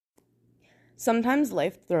Sometimes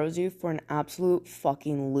life throws you for an absolute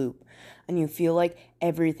fucking loop, and you feel like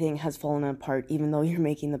everything has fallen apart even though you're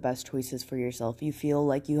making the best choices for yourself. You feel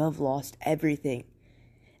like you have lost everything,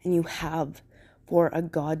 and you have for a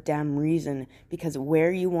goddamn reason, because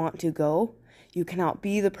where you want to go, you cannot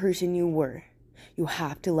be the person you were. You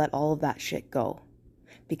have to let all of that shit go,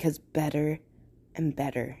 because better and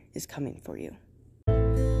better is coming for you.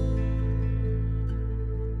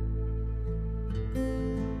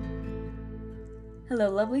 Hello,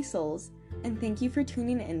 lovely souls, and thank you for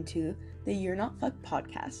tuning into the You're Not Fucked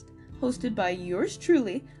podcast, hosted by yours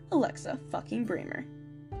truly, Alexa fucking Bramer.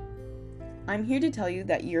 I'm here to tell you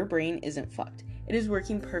that your brain isn't fucked. It is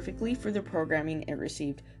working perfectly for the programming it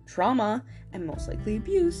received, trauma, and most likely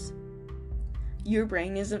abuse. Your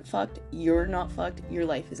brain isn't fucked, you're not fucked, your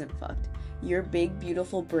life isn't fucked. Your big,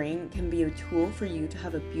 beautiful brain can be a tool for you to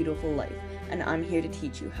have a beautiful life, and I'm here to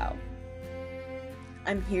teach you how.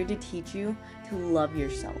 I'm here to teach you to love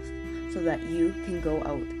yourself so that you can go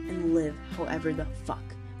out and live however the fuck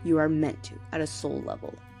you are meant to at a soul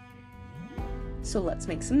level. So let's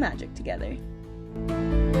make some magic together.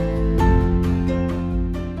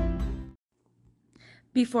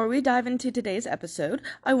 Before we dive into today's episode,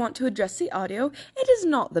 I want to address the audio. It is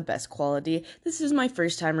not the best quality. This is my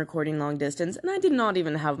first time recording long distance, and I did not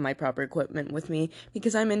even have my proper equipment with me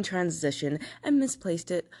because I'm in transition and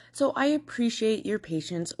misplaced it. So I appreciate your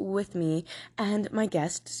patience with me and my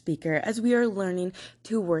guest speaker as we are learning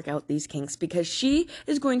to work out these kinks, because she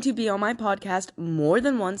is going to be on my podcast more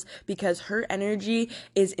than once because her energy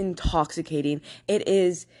is intoxicating.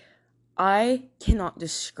 I cannot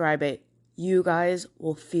describe it. You guys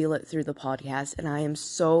will feel it through the podcast, and I am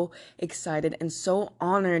so excited and so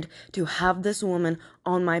honored to have this woman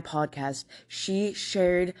on my podcast. She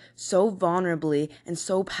shared so vulnerably and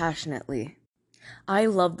so passionately. I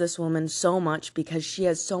love this woman so much because she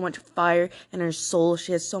has so much fire in her soul.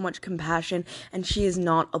 She has so much compassion, and she is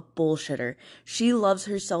not a bullshitter. She loves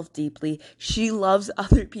herself deeply. She loves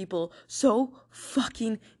other people so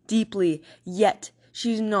fucking deeply, yet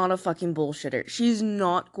she's not a fucking bullshitter. She's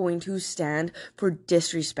not going to stand for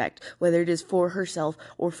disrespect, whether it is for herself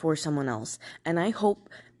or for someone else. And I hope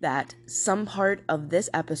that some part of this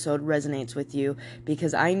episode resonates with you,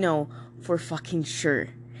 because I know for fucking sure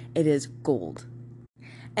it is gold.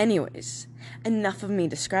 Anyways, enough of me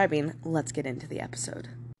describing. Let's get into the episode.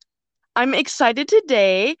 I'm excited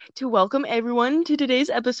today to welcome everyone to today's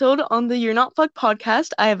episode on the You're Not Fucked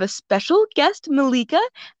podcast. I have a special guest, Malika,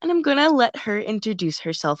 and I'm gonna let her introduce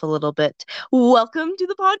herself a little bit. Welcome to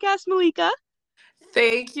the podcast, Malika.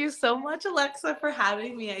 Thank you so much, Alexa, for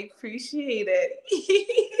having me. I appreciate it.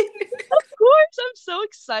 Of course, I'm so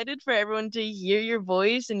excited for everyone to hear your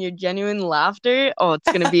voice and your genuine laughter. Oh,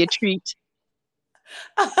 it's gonna be a treat.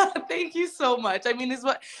 Thank you so much. I mean,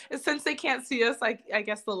 since they can't see us, I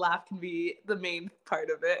guess the laugh can be the main part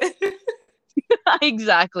of it.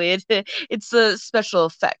 Exactly. It's the special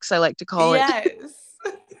effects, I like to call it. Yes.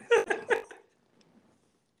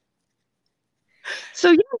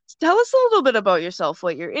 So, yes, tell us a little bit about yourself,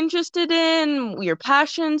 what you're interested in, your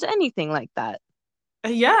passions, anything like that.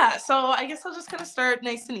 Yeah, so I guess I'll just kind of start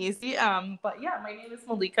nice and easy. But yeah, my name is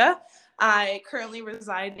Malika. I currently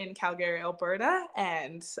reside in Calgary, Alberta,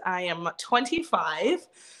 and I am 25.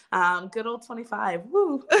 Good old 25.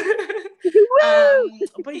 Woo.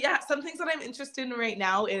 But yeah, some things that I'm interested in right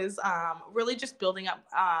now is really just building up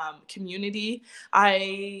community.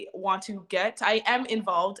 I am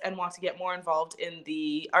involved and want to get more involved in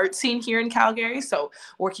the art scene here in Calgary. So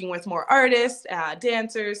working with more artists,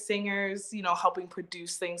 dancers, singers, helping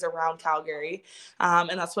produce things around Calgary.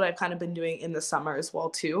 And that's what I've kind of been doing in the summer as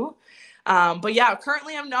well too. But yeah,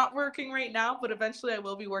 currently I'm not working right now, but eventually I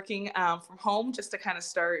will be working from home just to kind of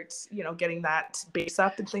start, getting that base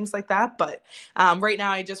up and things like that. But right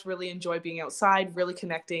now I just really enjoy being outside, really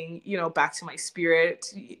connecting, back to my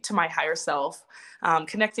spirit, to my higher self,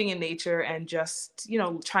 connecting in nature, and just,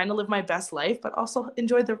 trying to live my best life, but also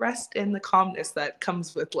enjoy the rest and the calmness that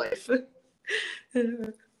comes with life.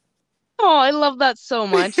 Oh, I love that so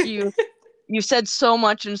much. You said so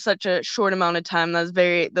much in such a short amount of time. Those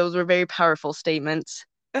were very powerful statements.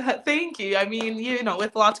 Thank you. I mean,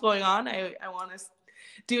 with lots going on, I want to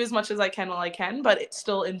do as much as I can while I can, but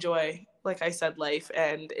still enjoy, like I said, life,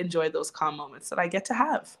 and enjoy those calm moments that I get to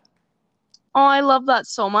have. Oh, I love that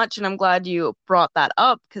so much, and I'm glad you brought that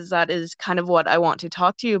up, because that is kind of what I want to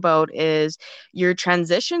talk to you about, is your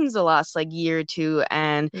transitions the last year or two,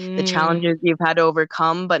 and the challenges you've had to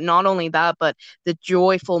overcome. But not only that, but the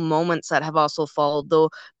joyful moments that have also followed,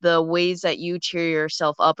 the ways that you cheer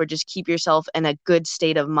yourself up or just keep yourself in a good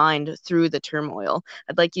state of mind through the turmoil.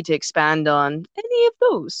 I'd like you to expand on any of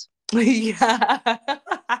those. Yeah.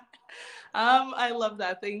 I love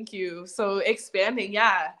that. Thank you. So expanding,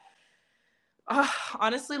 yeah. Uh,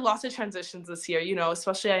 Honestly, lots of transitions this year,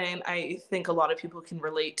 especially I think a lot of people can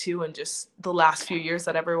relate to, and just the last few years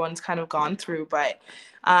that everyone's kind of gone through. But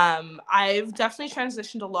I've definitely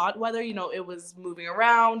transitioned a lot, whether, it was moving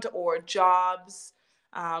around or jobs.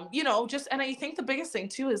 Just, and I think the biggest thing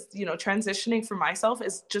too is, transitioning for myself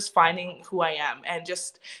is just finding who I am and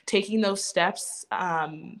just taking those steps,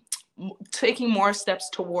 taking more steps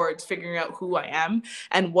towards figuring out who I am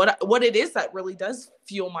and what it is that really does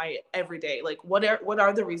fuel my everyday. Like what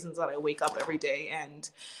are the reasons that I wake up every day? And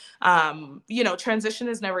transition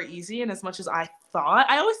is never easy. And as much as I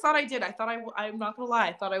always thought I did. I'm not gonna lie.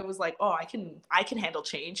 I thought I was like, oh, I can handle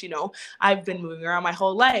change. I've been moving around my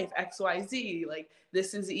whole life, XYZ. Like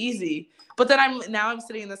this is easy. But then I'm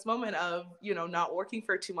sitting in this moment of not working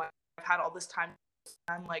for 2 months. I've had all this time.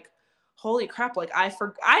 I'm like, holy crap, like I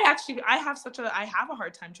have a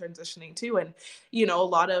hard time transitioning too. And a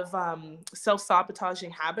lot of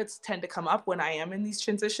self-sabotaging habits tend to come up when I am in these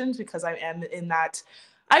transitions, because I am in that,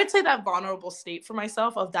 I would say, that vulnerable state for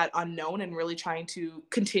myself of that unknown, and really trying to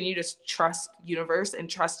continue to trust universe and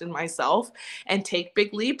trust in myself and take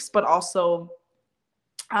big leaps, but also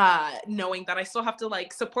knowing that I still have to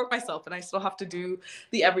like support myself and I still have to do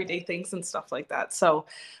the everyday things and stuff like that. So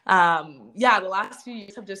yeah, the last few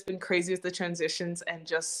years have just been crazy with the transitions and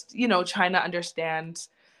just, trying to understand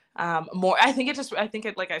more. I think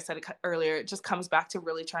it, like I said earlier, it just comes back to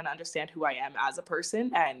really trying to understand who I am as a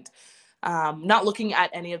person, and not looking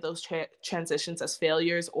at any of those transitions as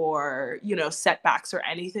failures or setbacks or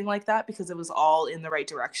anything like that, because it was all in the right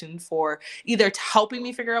direction for either helping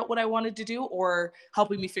me figure out what I wanted to do or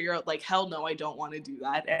helping me figure out like, hell no, I don't want to do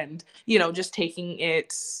that. And just taking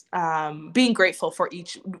it, being grateful for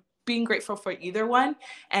either one,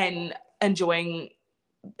 and enjoying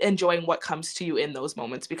what comes to you in those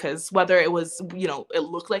moments, because whether it was it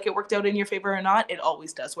looked like it worked out in your favor or not, it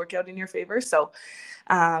always does work out in your favor. So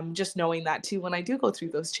just knowing that too, when I do go through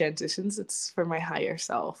those transitions, it's for my higher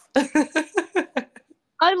self.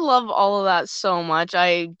 I love all of that so much.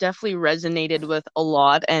 I definitely resonated with a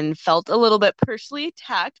lot and felt a little bit personally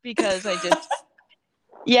attacked because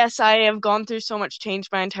yes, I have gone through so much change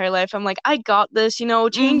my entire life. I'm like, I got this,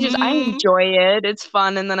 changes, I Mm-hmm. enjoy it. It's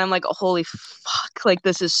fun. And then I'm like, holy fuck, like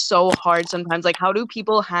this is so hard sometimes. Like, how do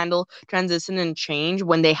people handle transition and change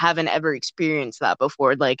when they haven't ever experienced that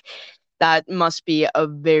before? Like, that must be a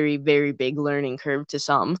very, very big learning curve to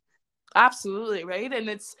some. Absolutely, right. And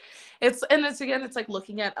it's again, it's like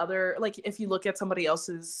looking at other, like if you look at somebody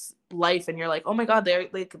else's life and you're like, oh my god, they're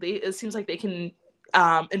like, it seems like they can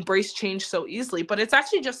embrace change so easily, but it's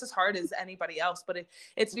actually just as hard as anybody else. But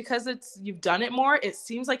it's because you've done it more, it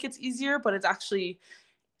seems like it's easier, but it's actually,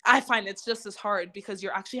 I find it's just as hard, because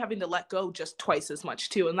you're actually having to let go just twice as much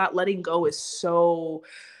too. And that letting go is so,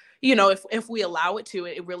 if we allow it to,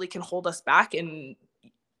 it really can hold us back and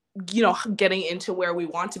getting into where we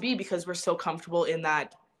want to be, because we're so comfortable in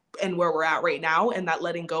that and where we're at right now. And that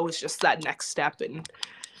letting go is just that next step. And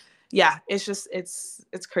yeah, it's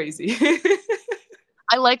crazy.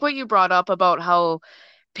 I like what you brought up about how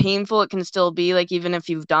painful it can still be, like even if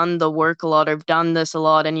you've done the work a lot or done this a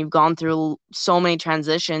lot and you've gone through so many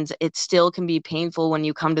transitions, it still can be painful when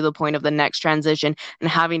you come to the point of the next transition and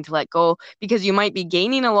having to let go, because you might be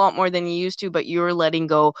gaining a lot more than you used to, but you're letting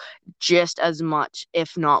go just as much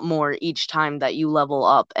if not more each time that you level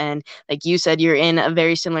up. And like you said, you're in a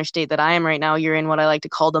very similar state that I am right now. You're in what I like to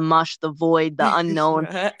call the mush, the void, the unknown.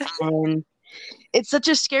 And it's such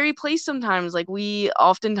a scary place sometimes. Like we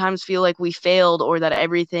oftentimes feel like we failed or that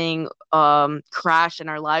everything crashed and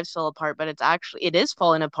our lives fell apart, but it is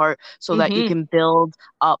falling apart so that you Hmm. can build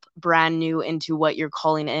up brand new into what you're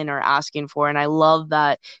calling in or asking for. And I love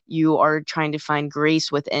that you are trying to find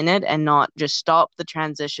grace within it and not just stop the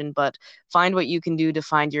transition, but find what you can do to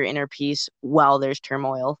find your inner peace while there's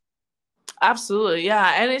turmoil. Absolutely,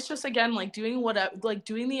 yeah. And it's just, again, like doing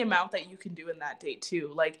the amount that you can do in that day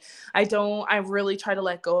too. Like I really try to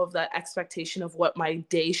let go of that expectation of what my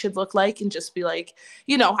day should look like, and just be like,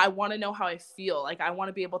 I want to know how I feel. Like I want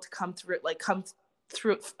to be able to come through it, like come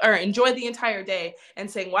through or enjoy the entire day and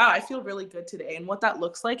saying, wow, I feel really good today. And what that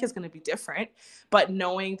looks like is going to be different, but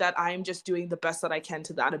knowing that I'm just doing the best that I can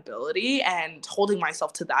to that ability and holding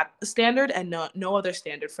myself to that standard, and no other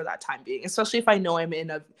standard for that time being, especially if I know I'm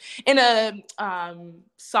in a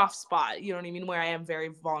soft spot, you know what I mean, where I am very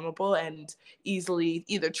vulnerable and easily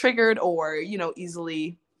either triggered or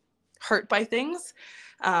easily hurt by things.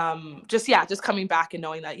 Just coming back and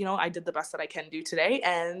knowing that I did the best that I can do today,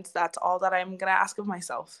 and that's all that I'm gonna ask of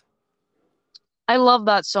myself. I love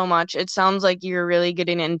that so much. It sounds like you're really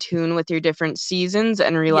getting in tune with your different seasons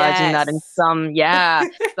and realizing that in Yes.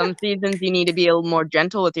 some seasons you need to be a little more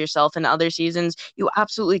gentle with yourself, and other seasons you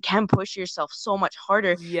absolutely can push yourself so much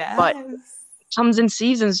harder. But Yes. comes in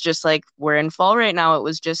seasons, just like we're in fall right now. It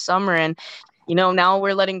was just summer, and now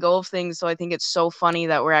we're letting go of things. So I think it's so funny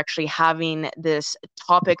that we're actually having this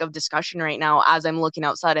topic of discussion right now as I'm looking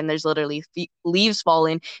outside and there's literally leaves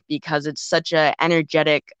falling, because it's such a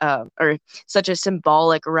energetic or such a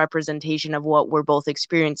symbolic representation of what we're both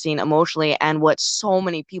experiencing emotionally and what so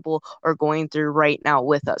many people are going through right now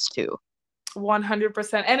with us too.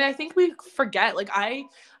 100%. And I think we forget, like, I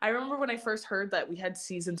remember when I first heard that we had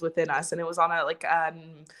seasons within us, and it was on a like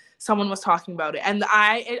someone was talking about it, and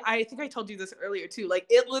I think I told you this earlier too. Like,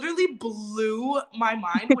 it literally blew my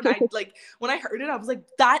mind when I heard it. I was like,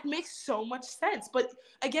 that makes so much sense. But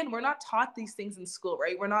again, we're not taught these things in school,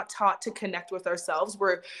 right? We're not taught to connect with ourselves.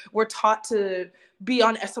 We're taught to be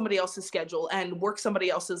on somebody else's schedule and work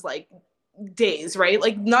somebody else's like days, right?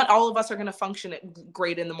 Like, not all of us are going to function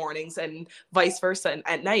great in the mornings and vice versa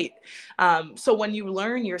at night. So when you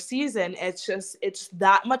learn your season, it's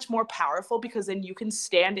that much more powerful, because then you can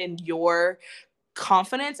stand in your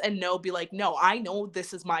confidence and be like, no, I know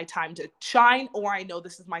this is my time to shine, or I know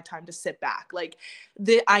this is my time to sit back. Like,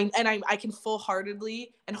 I can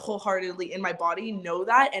full-heartedly and wholeheartedly in my body know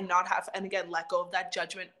that, and not have, and again, let go of that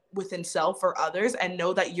judgment within self or others, and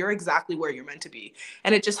know that you're exactly where you're meant to be.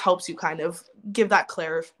 And it just helps you kind of give that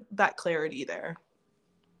clarity there.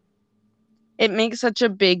 It makes such a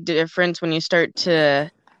big difference when you start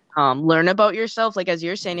to learn about yourself. Like as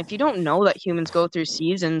you're saying, if you don't know that humans go through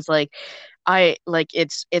seasons,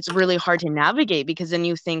 it's really hard to navigate, because then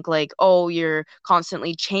you think like, oh, you're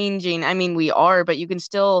constantly changing. I mean, we are, but you can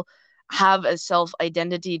still have a self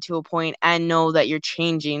identity to a point and know that you're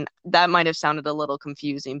changing. That might have sounded a little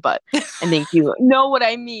confusing, but I think you know what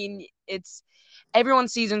I mean. It's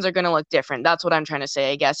everyone's seasons are going to look different. That's what I'm trying to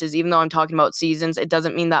say, I guess, is even though I'm talking about seasons, it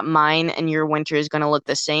doesn't mean that mine and your winter is going to look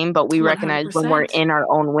the same, but we recognize when we're 100%. in our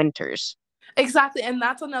own winters. Exactly. And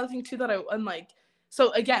that's another thing too that I'm like,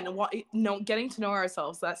 so again, getting to know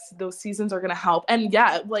ourselves, that's those seasons are going to help. And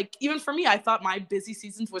yeah, like, even for me, I thought my busy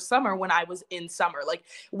seasons was summer when I was in summer. Like,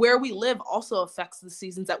 where we live also affects the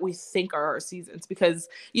seasons that we think are our seasons, because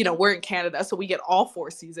we're in Canada, so we get all 4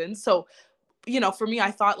 seasons. So for me,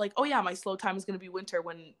 I thought like, oh yeah, my slow time is going to be winter,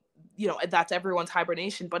 when that's everyone's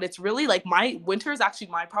hibernation. But it's really like, my winter is actually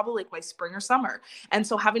probably like my spring or summer. And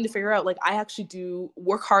so having to figure out, like, I actually do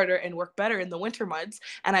work harder and work better in the winter months,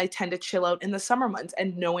 and I tend to chill out in the summer months.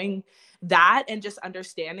 And knowing that, and just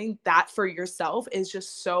understanding that for yourself, is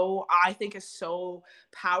just so, I think, is so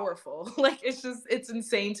powerful. Like, it's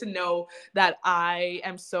insane to know that I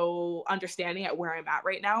am so understanding at where I'm at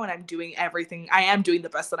right now, and I am doing the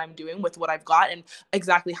best that I'm doing with what I've got, and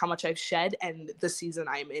exactly how much I've shed, and the season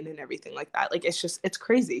I'm in, and everything like that. Like, it's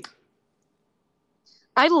crazy.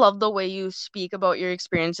 I love the way you speak about your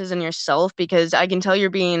experiences and yourself, because I can tell you're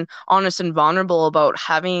being honest and vulnerable about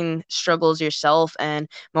having struggles yourself and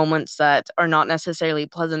moments that are not necessarily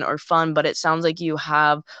pleasant or fun, but it sounds like you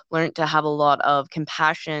have learned to have a lot of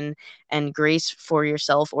compassion and grace for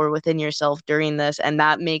yourself or within yourself during this. And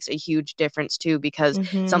that makes a huge difference too, because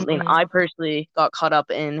something Mm-hmm. I personally got caught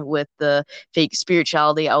up in with the fake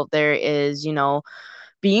spirituality out there is,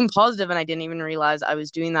 being positive, and I didn't even realize I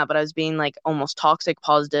was doing that, but I was being like almost toxic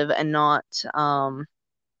positive and not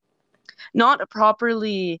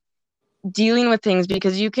properly dealing with things,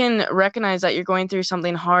 because you can recognize that you're going through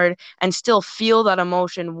something hard and still feel that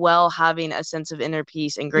emotion while having a sense of inner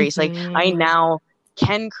peace and grace. Like I Mm-hmm. now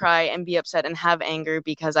can cry and be upset and have anger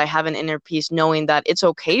because I have an inner peace, knowing that it's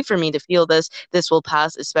okay for me to feel this. This will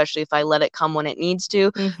pass, especially if I let it come when it needs to.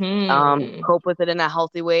 Mm-hmm. Cope with it in a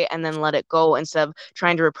healthy way and then let it go, instead of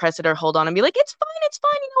trying to repress it or hold on and be like, it's fine,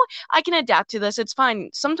 I can adapt to this, it's fine.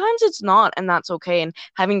 Sometimes it's not, and that's okay. And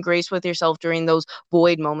having grace with yourself during those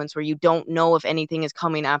void moments where you don't know if anything is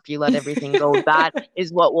coming after you let everything go, that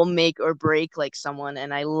is what will make or break like someone.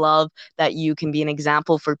 And I love that you can be an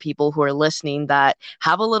example for people who are listening, that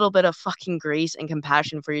have a little bit of fucking grace and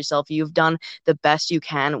compassion for yourself. You've done the best you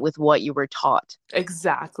can with what you were taught.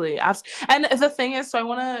 Exactly. And the thing is,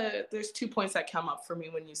 so there's 2 points that come up for me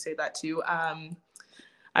when you say that too.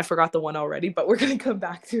 I forgot the one already, but we're going to come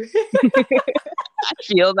back to it. I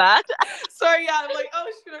feel that. Sorry. Yeah. I'm like, oh,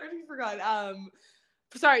 shit, I already forgot.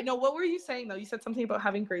 Sorry. No, what were you saying though? You said something about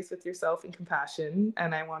having grace with yourself and compassion,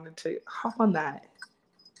 and I wanted to hop on that.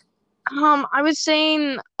 I was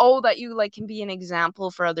saying, oh, that you like can be an example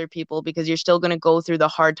for other people, because you're still gonna go through the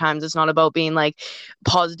hard times. It's not about being like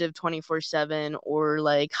positive 24/7 or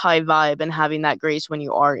like high vibe and having that grace when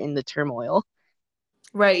you are in the turmoil.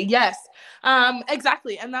 Right. Yes.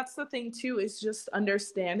 Exactly. And that's the thing too, is just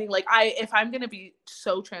understanding, like, if I'm going to be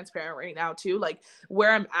so transparent right now too, like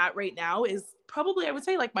where I'm at right now is probably, I would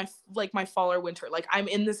say, like my fall or winter. Like I'm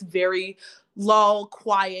in this very lull,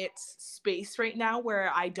 quiet space right now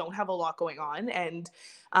where I don't have a lot going on. And,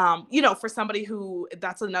 for somebody who,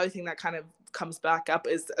 that's another thing that kind of comes back up,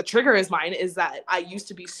 is a trigger is mine, is that I used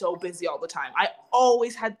to be so busy all the time. I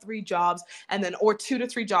always had 3 jobs, and then, or 2 to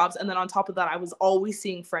 3 jobs, and then on top of that I was always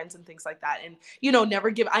seeing friends and things like that. And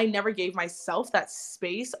I never gave myself that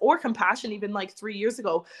space or compassion, even like 3 years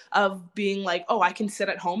ago, of being like, oh, I can sit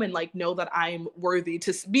at home and like know that I'm worthy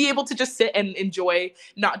to be able to just sit and enjoy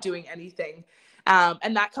not doing anything.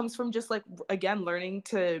 And that comes from just like, again, learning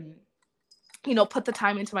to put the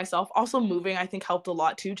time into myself. Also moving, I think, helped a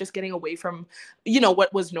lot too, just getting away from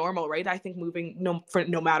what was normal, right? I think moving,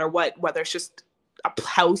 no matter what, whether it's just a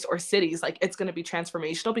house or cities, like it's going to be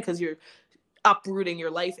transformational because you're uprooting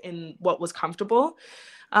your life in what was comfortable.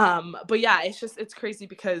 But yeah, it's crazy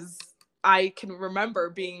because I can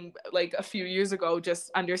remember being like a few years ago,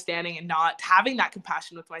 just understanding and not having that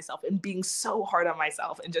compassion with myself and being so hard on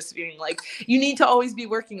myself and just being like, you need to always be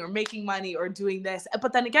working or making money or doing this.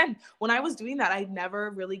 But then again, when I was doing that, I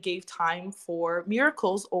never really gave time for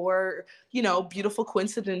miracles or, beautiful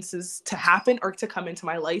coincidences to happen or to come into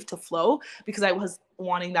my life to flow, because I was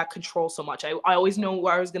wanting that control so much. I always know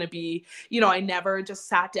where I was going to be. I never just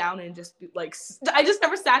sat down and just like, I just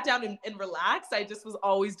never sat down and relaxed. I just was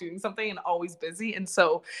always doing something and always busy. And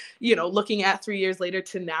so, looking at 3 years later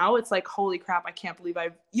to now, it's like, holy crap, I can't believe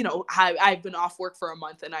I've been off work for a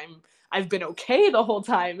month and I've been okay the whole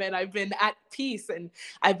time, and I've been at peace, and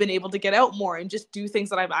I've been able to get out more and just do things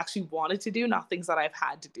that I've actually wanted to do, not things that I've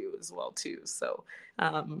had to do as well too. So,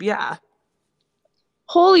 yeah.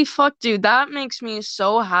 Holy fuck, dude, that makes me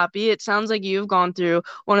so happy. It sounds like you've gone through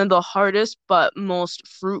one of the hardest but most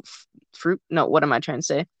no, what am I trying to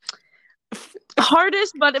say?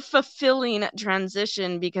 Hardest but fulfilling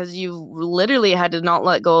transition, because you literally had to not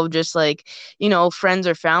let go of just like, friends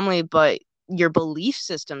or family, but your belief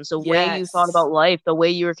systems, the way you thought Yes. about life, the way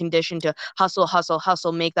you were conditioned to hustle, hustle,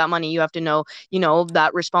 hustle, make that money. You have to know,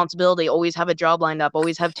 that responsibility, always have a job lined up,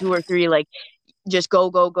 always have two or three, like just go,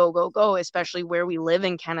 go, go, go, go, especially where we live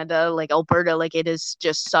in Canada, like Alberta, like it is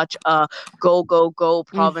just such a go, go, go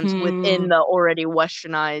province within Mm-hmm. the already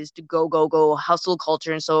westernized go, go, go hustle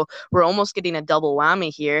culture. And so we're almost getting a double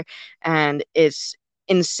whammy here. And it's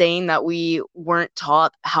insane that we weren't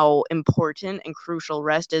taught how important and crucial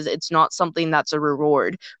rest is. It's not something that's a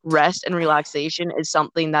reward. Rest and relaxation is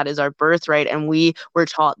something that is our birthright. And we were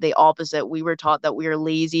taught the opposite. We were taught that we are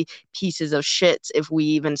lazy pieces of shits if we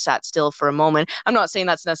even sat still for a moment. I'm not saying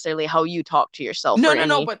that's necessarily how you talk to yourself No, or no,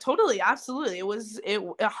 no, any. but totally, absolutely. It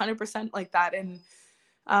 100% like that. And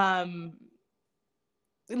um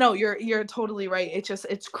no, you're totally right.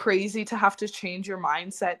 It's crazy to have to change your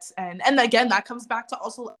mindsets, and again, that comes back to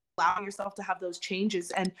also allowing yourself to have those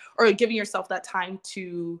changes, and or giving yourself that time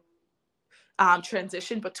to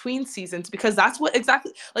transition between seasons, because that's what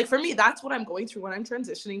exactly, like for me, that's what I'm going through when I'm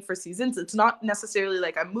transitioning for seasons. It's not necessarily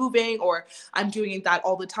like I'm moving or I'm doing that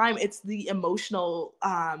all the time. It's the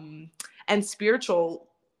and spiritual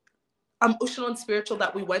emotional and spiritual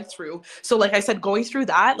that we went through. So like I said, going through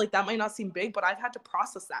that, like that might not seem big, but I've had to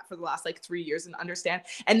process that for the last like 3 years and understand.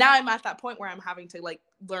 And now I'm at that point where I'm having to like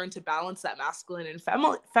learn to balance that masculine and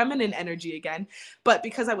feminine energy again. But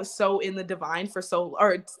because I was so in the divine for so,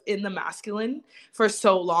 or in the masculine for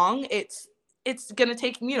so long, it's gonna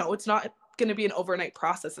take, it's not going to be an overnight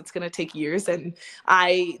process. It's going to take years. And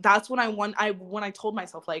that's when when I told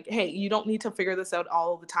myself, like, hey, you don't need to figure this out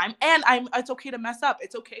all the time. And it's okay to mess up.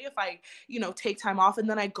 It's okay if I, take time off and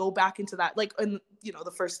then I go back into that. Like, in,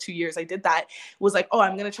 the first 2 years I did that, was like, oh,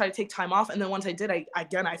 I'm going to try to take time off. And then once I did,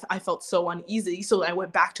 I felt so uneasy. So I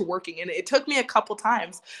went back to working, and it took me a couple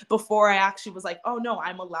times before I actually was like, oh no,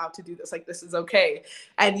 I'm allowed to do this. Like, this is okay.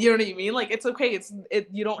 And you know what I mean? Like, it's okay.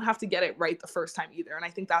 You don't have to get it right the first time either. And I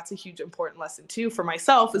think that's a huge important lesson too for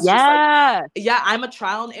myself. It's just like, Yeah. yeah, I'm a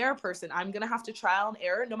trial and error person. I'm going to have to trial and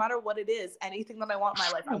error no matter what it is. Anything that I want in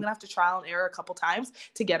my life, I'm going to have to trial and error a couple times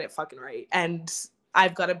to get it fucking right. And I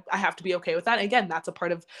have to be okay with that. And again, that's a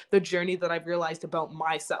part of the journey that I've realized about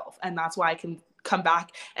myself. And that's why I can come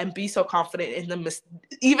back and be so confident in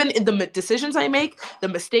even in the decisions I make, the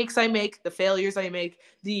mistakes I make, the failures I make,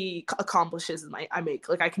 the accomplishments I make.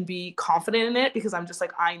 Like, I can be confident in it because I'm just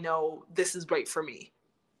like, I know this is right for me.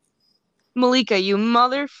 Malika, you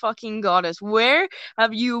motherfucking goddess. Where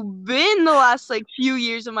have you been the last like few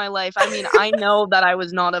years of my life? I mean, I know that I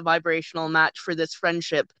was not a vibrational match for this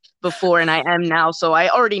friendship before and I am now, so I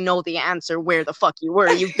already know the answer where the fuck you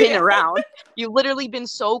were. You've been Yeah. around. You've literally been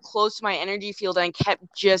so close to my energy field and I kept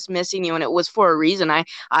just missing you and it was for a reason.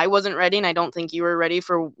 I wasn't ready and I don't think you were ready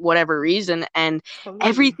for whatever reason and Totally.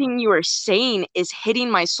 everything you were saying is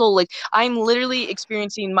hitting my soul. Like I'm literally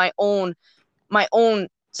experiencing my own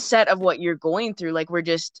set of what you're going through. Like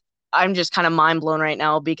I'm just kind of mind blown right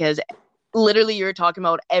now because literally you're talking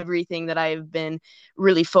about everything that I've been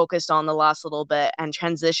really focused on the last little bit and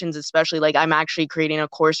transitions especially. Like I'm actually creating a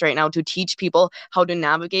course right now to teach people how to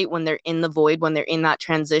navigate when they're in the void, when they're in that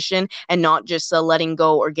transition and not just the letting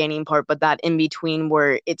go or gaining part, but that in between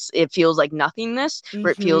where it feels like nothingness,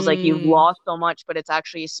 where it feels like you've Mm-hmm. lost so much, but it's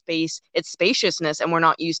actually a space, it's spaciousness and we're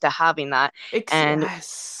not used to having that. And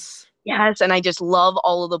Yes. yes, and I just love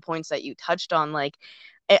all of the points that you touched on. Like,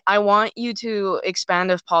 I want you to expand,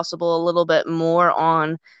 if possible, a little bit more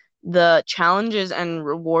on the challenges and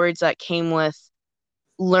rewards that came with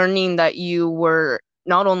learning that you were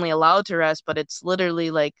not only allowed to rest, but it's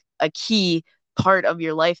literally like a key part of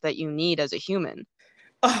your life that you need as a human.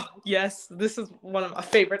 Oh, yes. This is one of my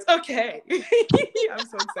favorites. Okay. I'm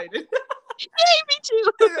so excited. Me too.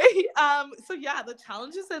 So yeah, the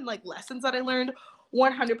challenges and like lessons that I learned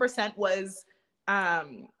 100% was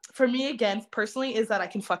for me again personally is that I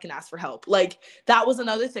can fucking ask for help. Like that was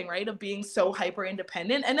another thing, right? Of being so hyper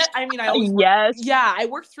independent. And I mean, I always worked, Yes. yeah, I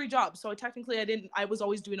worked 3 jobs. So technically I was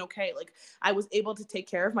always doing okay. Like I was able to take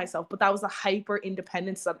care of myself, but that was a hyper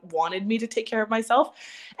independence that wanted me to take care of myself.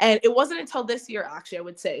 And it wasn't until this year, actually, I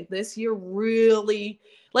would say this year really,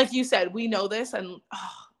 like you said, we know this and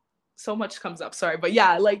so much comes up, sorry, but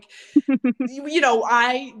yeah, like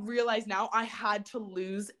I realize now I had to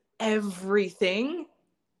lose everything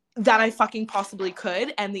that I fucking possibly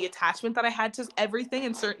could and the attachment that I had to everything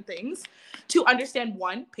and certain things to understand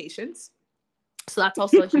one, patience. So that's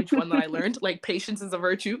also a huge one that I learned. Like patience is a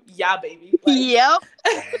virtue. Yeah, baby. Like Yep.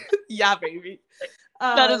 yeah, baby.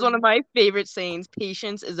 That is one of Um my favorite sayings.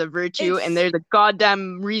 Patience is a virtue, and it's there's a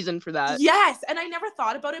goddamn reason for that. Yes, and I never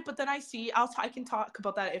thought about it, but then I can talk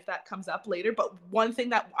about that if that comes up later. But one thing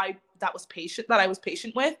that I was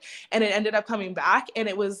patient with, and it ended up coming back, and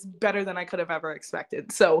it was better than I could have ever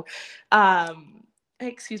expected. So,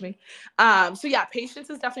 excuse me. So yeah, patience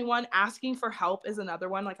is definitely one. Asking for help is another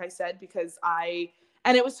one, like I said, because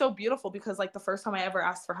and it was so beautiful because like the first time I ever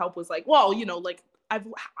asked for help was like, well, like I've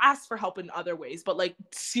asked for help in other ways, but like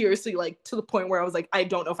seriously, like to the point where I was like, I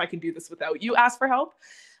don't know if I can do this without you. Ask for help.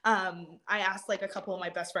 I asked like a couple of my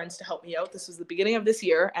best friends to help me out. This was the beginning of this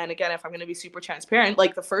year, and again, if I'm going to be super transparent,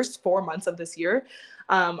 like the first 4 months of this year,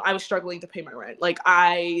 I was struggling to pay my rent. Like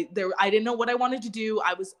I didn't know what I wanted to do.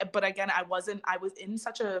 But again, I wasn't. I was in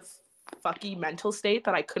such a fucky mental state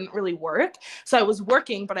that I couldn't really work. So I was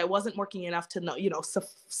working, but I wasn't working enough to know,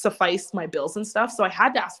 suffice my bills and stuff. So I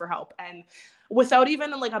had to ask for help. And without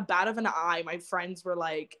even like a bat of an eye, my friends were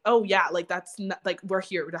like, oh yeah, like that's not, like we're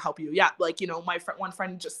here to help you. Yeah, like my one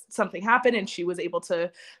friend, just something happened and she was able to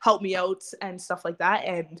help me out and stuff like that.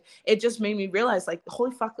 And it just made me realize like,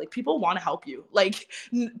 holy fuck, like people want to help you. Like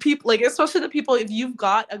people, like especially the people, if you've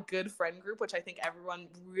got a good friend group, which I think everyone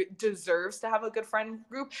deserves to have a good friend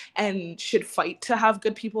group and should fight to have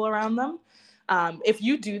good people around them. If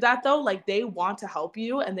you do that though, like they want to help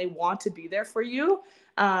you and they want to be there for you.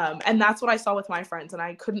 And that's what I saw with my friends. And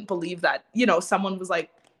I couldn't believe that, someone was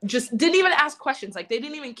like, just didn't even ask questions. Like they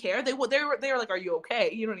didn't even care. They were like, are you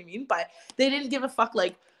okay? You know what I mean? But they didn't give a fuck.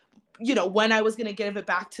 Like, when I was going to give it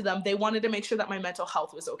back to them, they wanted to make sure that my mental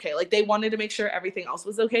health was okay. Like they wanted to make sure everything else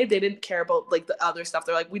was okay. They didn't care about like the other stuff.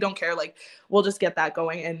 They're like, we don't care. Like, we'll just get that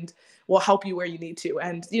going and we'll help you where you need to.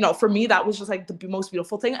 And, for me, that was just like the most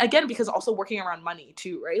beautiful thing. Again, because also working around money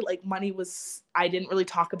too, right? Like money I didn't really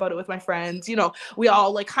talk about it with my friends. We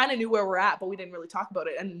all like kind of knew where we're at, but we didn't really talk about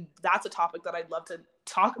it. And that's a topic that I'd love to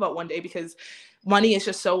talk about one day because money is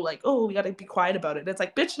just so like, oh, we got to be quiet about it. It's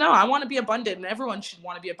like, bitch, no, I want to be abundant and everyone should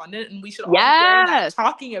want to be abundant. And we should all be sharing that, Yes.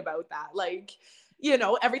 talking about that. Like,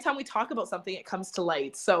 every time we talk about something, it comes to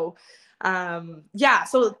light. So, yeah,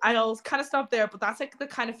 so I'll kind of stop there, but that's like the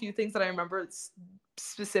kind of few things that I remember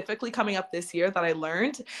specifically coming up this year that I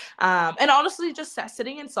learned. And honestly, just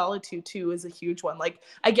sitting in solitude too is a huge one. Like,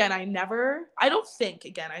 again, I'm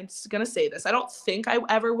just going to say this. I don't think I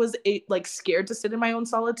ever was like scared to sit in my own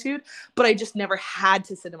solitude, but I just never had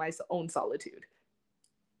to sit in my own solitude.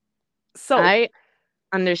 So I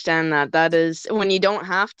understand that. That is when you don't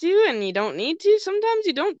have to and you don't need to, sometimes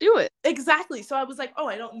you don't do it. exactly. So I was like, oh,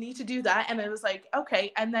 I don't need to do that. And I was like,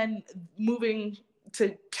 okay. And then moving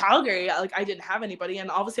to Calgary, like I didn't have anybody, and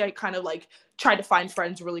obviously I kind of like tried to find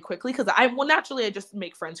friends really quickly because naturally I just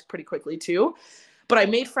make friends pretty quickly too. But I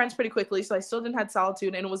made friends pretty quickly, so I still didn't have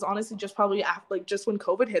solitude. And it was honestly just probably after, like just when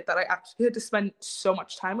COVID hit that I actually had to spend so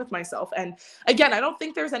much time with myself. And again, I don't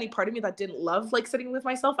think there's any part of me that didn't love like sitting with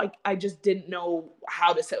myself. I just didn't know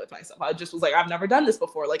how to sit with myself. I just was like, I've never done this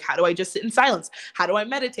before. Like, how do I just sit in silence? How do I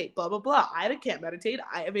meditate? Blah, blah, blah. I can't meditate.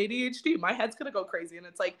 I have ADHD. My head's going to go crazy. And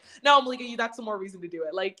it's like, no, Malika, that's some more reason to do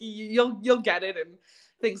it. Like you'll get it. And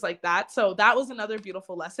things like that. So that was another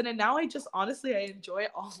beautiful lesson. And now I just honestly, I enjoy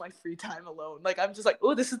all my free time alone. Like I'm just like,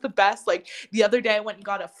 oh, this is the best. Like the other day I went and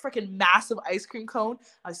got a freaking massive ice cream cone.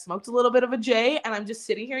 I smoked a little bit of a J and I'm just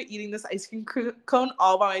sitting here eating this ice cream cone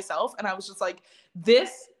all by myself. And I was just like,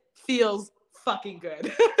 this feels fucking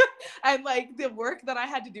good. And like the work that I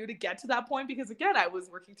had to do to get to that point, because again, I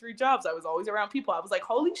was working 3 jobs. I was always around people. I was like,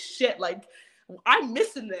 holy shit, like I'm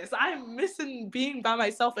missing this. I'm missing being by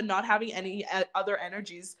myself and not having any other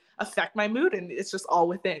energies affect my mood. And it's just all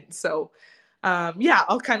within. So, yeah,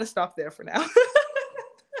 I'll kind of stop there for now.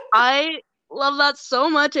 I love that so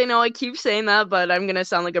much. I know I keep saying that, but I'm gonna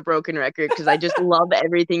sound like a broken record because I just love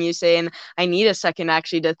everything you say, and I need a second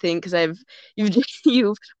actually to think because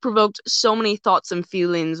you've provoked so many thoughts and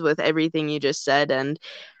feelings with everything you just said, and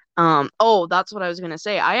oh, that's what I was gonna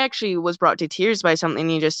say. I actually was brought to tears by something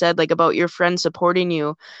you just said, like about your friend supporting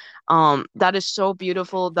you. That is so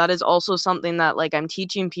beautiful. That is also something that like I'm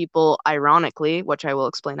teaching people, ironically, which I will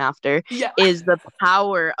explain after, Yeah. is the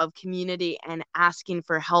power of community and asking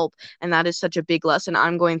for help. And that is such a big lesson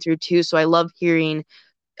I'm going through too. So I love hearing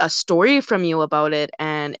a story from you about it.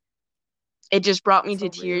 And it just brought me to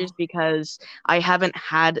So tears real. because I haven't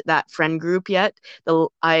had that friend group yet.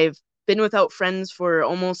 I've been without friends for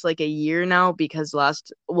almost like a year now because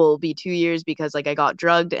last will be 2 years because like I got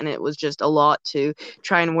drugged and it was just a lot to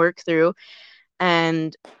try and work through.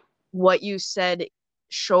 And what you said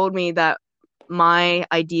showed me that my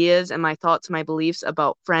ideas and my thoughts, my beliefs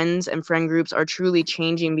about friends and friend groups are truly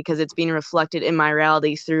changing because it's being reflected in my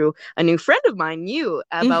reality through a new friend of mine, you,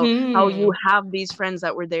 about how you Mm-hmm. have these friends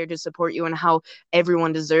that were there to support you and how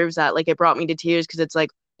everyone deserves that. Like it brought me to tears because it's like,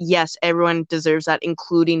 yes, everyone deserves that,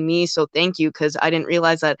 including me. So thank you, because I didn't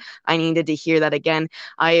realize that I needed to hear that again.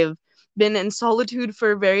 I have been in solitude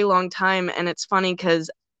for a very long time, and it's funny because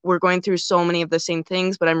we're going through so many of the same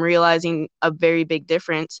things, but I'm realizing a very big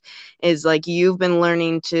difference is like you've been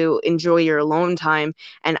learning to enjoy your alone time,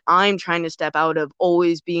 and I'm trying to step out of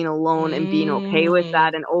always being alone and being okay with Mm.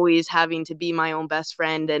 that and always having to be my own best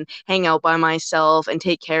friend and hang out by myself and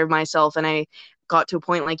take care of myself. And I got to a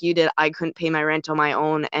point like you did, I couldn't pay my rent on my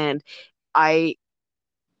own, and I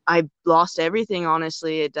I lost everything,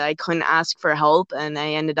 honestly. I couldn't ask for help, and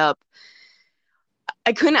I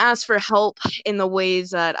couldn't ask for help in the ways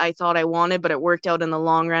that I thought I wanted, but it worked out in the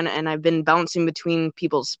long run. And I've been bouncing between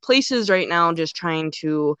people's places right now, just trying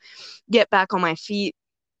to get back on my feet.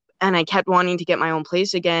 And I kept wanting to get my own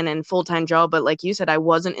place again and full-time job. But like you said, I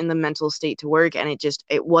wasn't in the mental state to work, and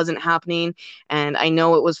it wasn't happening. And I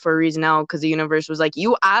know it was for a reason now because the universe was like,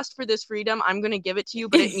 you asked for this freedom. I'm going to give it to you,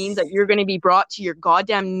 but it means that you're going to be brought to your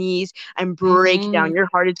goddamn knees and break Mm-hmm. down. Your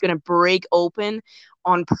heart is going to break open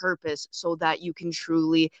on purpose so that you can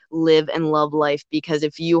truly live and love life. Because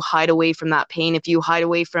if you hide away from that pain, if you hide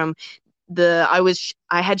away from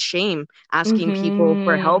I had shame asking people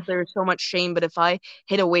for Mm-hmm. help. There was so much shame, but if I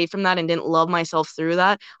hid away from that and didn't love myself through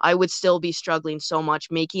that, I would still be struggling so much,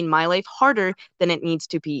 making my life harder than it needs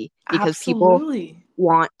to be because people Absolutely.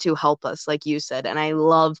 want to help us, like you said. And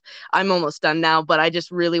I'm almost done now, but I just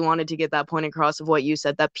really wanted to get that point across of what you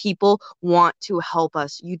said, that people want to help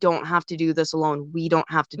us. You don't have to do this alone. We don't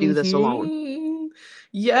have to do this alone. Mm-hmm.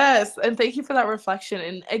 Yes, and thank you for that reflection.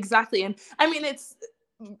 And exactly, and I mean, it's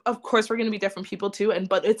of course we're going to be different people too, and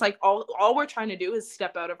but it's like all we're trying to do is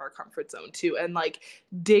step out of our comfort zone too, and like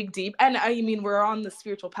dig deep. And I mean, we're on the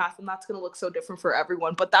spiritual path, and that's going to look so different for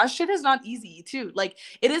everyone. But that shit is not easy too. Like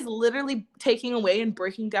it is literally taking away and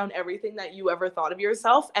breaking down everything that you ever thought of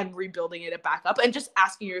yourself and rebuilding it back up, and just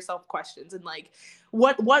asking yourself questions and like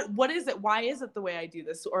what is it, why is it the way I do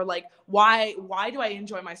this, or like why do I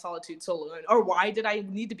enjoy my solitude so long, or why did I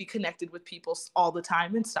need to be connected with people all the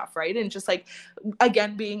time and stuff, right? And just like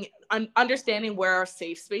again being understanding where our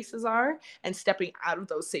safe spaces are and stepping out of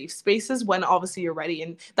those safe spaces when obviously you're ready.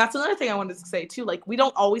 And that's another thing I wanted to say too, like we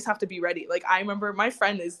don't always have to be ready. Like I remember my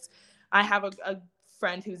friend is I have a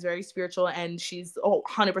friend who's very spiritual, and she's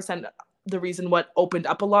 100% the reason what opened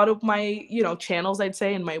up a lot of my channels, I'd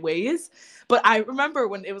say, in my ways. But I remember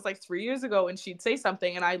when it was like 3 years ago, and she'd say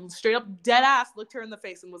something and I straight up dead ass looked her in the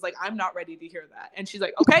face and was like, I'm not ready to hear that. And she's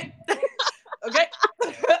like, okay. okay.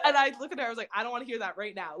 And I look at her, I was like, I don't want to hear that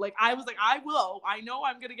right now. Like, I was like, I will. I know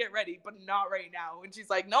I'm gonna get ready, but not right now. And she's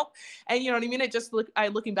like, nope. And you know what I mean? It just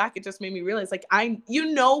looking back, it just made me realize, like,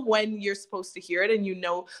 you know when you're supposed to hear it, and you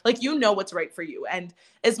know what's right for you. And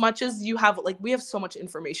as much as you have, like, we have so much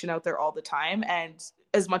information out there all the time, and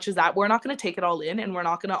as much as that, we're not going to take it all in, and we're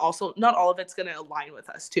not going to also, not all of it's going to align with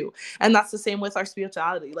us too. And that's the same with our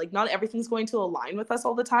spirituality. Like, not everything's going to align with us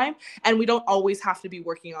all the time, and we don't always have to be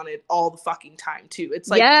working on it all the fucking time too. It's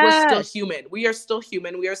like, we're still human. We are still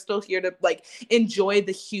human. We are still here to, like, enjoy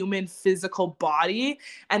the human physical body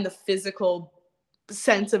and the physical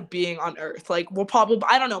sense of being on earth. Like, we'll probably,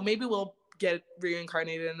 I don't know, maybe we'll get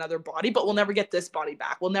reincarnated in another body, but we'll never get this body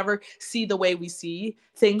back. We'll never see the way we see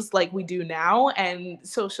things like we do now. And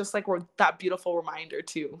so it's just like, we're that beautiful reminder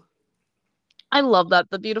too. I love that.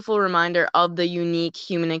 The beautiful reminder of the unique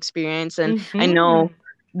human experience. And I Mm-hmm. know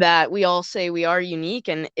that we all say we are unique,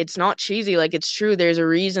 and it's not cheesy. Like, it's true. There's a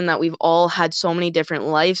reason that we've all had so many different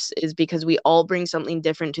lives, is because we all bring something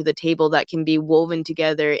different to the table that can be woven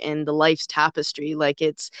together in the life's tapestry. Like,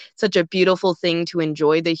 it's such a beautiful thing to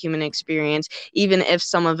enjoy the human experience, even if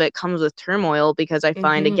some of it comes with turmoil, because I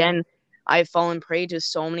find, Mm-hmm. again, I've fallen prey to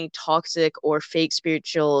so many toxic or fake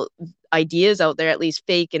spiritual ideas out there, at least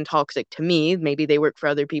fake and toxic to me. Maybe they work for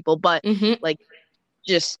other people, but Mm-hmm. like,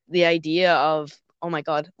 just the idea of, oh my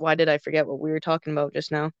God, why did I forget what we were talking about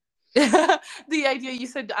just now? The idea you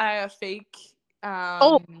said, fake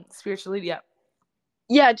Oh, spirituality. Yeah.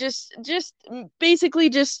 yeah, just basically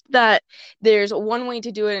just that there's one way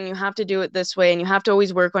to do it, and you have to do it this way, and you have to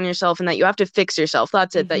always work on yourself, and that you have to fix yourself.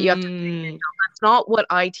 That's it, that you have to fix Mm-hmm. yourself. That's not what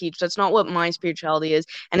I teach. That's not what my spirituality is.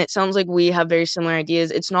 And it sounds like we have very similar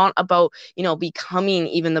ideas. It's not about, becoming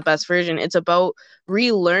even the best version. It's about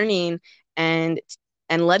relearning and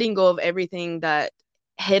letting go of everything that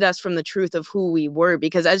hid us from the truth of who we were,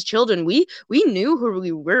 because as children we knew who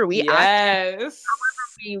we were. We acted Yes.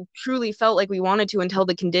 we truly felt like we wanted to, until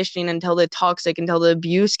the conditioning, until the toxic, until the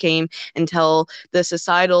abuse came, until the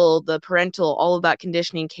societal, the parental, all of that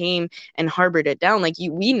conditioning came and harbored it down. Like,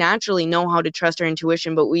 we naturally know how to trust our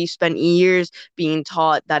intuition, but we spent years being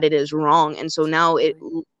taught that it is wrong. And so now it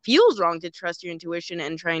feels wrong to trust your intuition,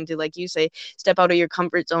 and trying to, like you say, step out of your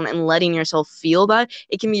comfort zone and letting yourself feel that.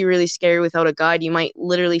 It can be really scary without a guide. You might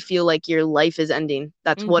literally feel like your life is ending.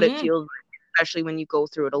 That's what it Mm-hmm. feels like, especially when you go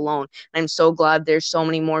through it alone. I'm so glad there's so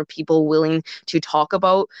many more people willing to talk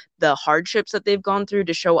about the hardships that they've gone through,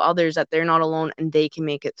 to show others that they're not alone and they can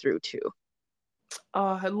make it through too.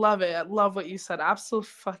 Oh, I love it. I love what you said.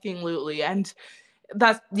 Absolutely. And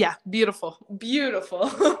that's, yeah, beautiful.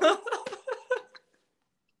 Beautiful.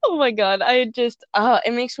 Oh my God.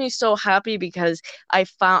 It makes me so happy, because I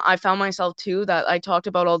found myself too, that I talked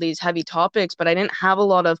about all these heavy topics, but I didn't have a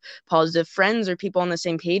lot of positive friends or people on the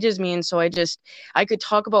same page as me. And so I could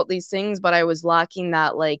talk about these things, but I was lacking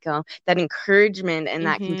that, that encouragement and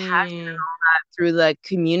that compassion Mm-hmm. through the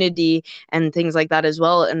community and things like that as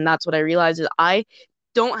well. And that's what I realized, is I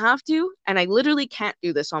don't have to, and I literally can't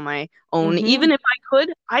do this on my own. Mm-hmm. Even if I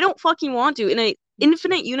could, I don't fucking want to. In a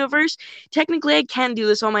infinite universe, technically I can do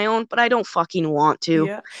this on my own, but I don't fucking want to.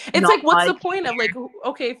 Yeah. It's Not like, what's like the point of, like,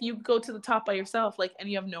 okay, if you go to the top by yourself, like, and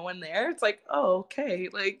you have no one there, it's like, oh, okay.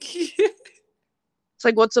 Like, it's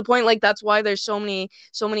like, what's the point? Like, that's why there's so many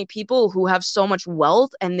people who have so much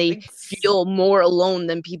wealth, and they feel more alone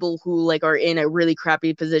than people who, like, are in a really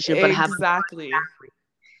crappy position but have exactly. yeah,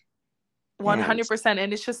 100%.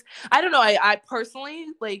 And it's just, I don't know, I personally,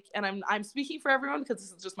 like, and I'm speaking for everyone because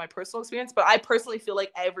this is just my personal experience, but I personally feel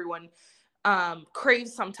like everyone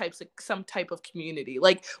craves some type of community.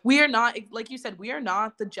 Like, we are not, like you said, we are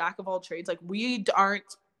not the jack of all trades. Like, we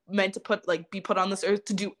aren't meant to be put on this earth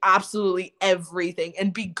to do absolutely everything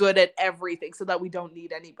and be good at everything so that we don't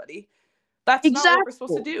need anybody. That's not what we're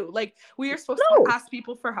supposed to exactly. do. Like, we are supposed to No. ask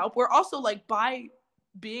people for help. We're also, like, by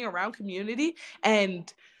being around community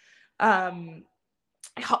and um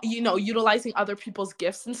utilizing other people's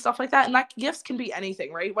gifts and stuff like that. And that gifts can be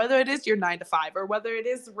anything, right? Whether it is your 9 to 5, or whether it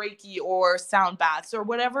is Reiki or sound baths, or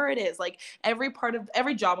whatever it is. Like, every part of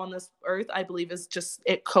every job on this earth, I believe, is just,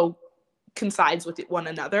 it coincides with one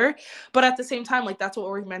another. But at the same time, like, that's what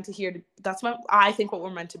we're meant to hear. I think what we're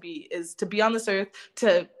meant to be is to be on this earth,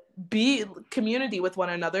 to be community with one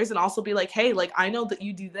another's and also be like, hey, like I know that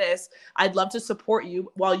you do this, I'd love to support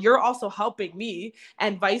you while you're also helping me,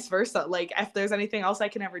 and vice versa. Like if there's anything else I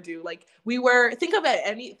can ever do, like we were, think of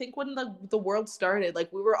it, think when the world started,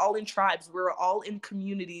 like we were all in tribes, we were all in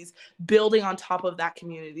communities, building on top of that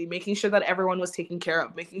community, making sure that everyone was taken care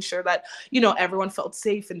of, making sure that, you know, everyone felt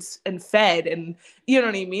safe and fed, and you know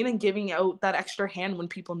what I mean, and giving out that extra hand when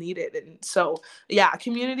people need it. And so yeah,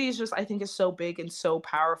 community is just, I think, is so big and so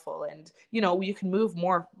powerful. And you know, you can move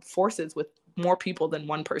more forces with more people than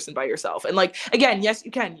one person by yourself. And like, again, yes,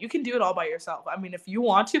 you can do it all by yourself, I mean, if you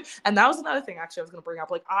want to. And that was another thing actually I was going to bring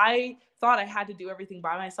up. Like I thought I had to do everything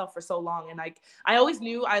by myself for so long, and like I always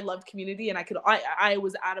knew I loved community, and I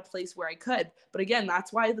was at a place where I could. But again,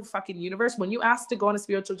 that's why the fucking universe, when you ask to go on a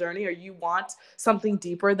spiritual journey, or you want something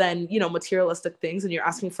deeper than, you know, materialistic things, and you're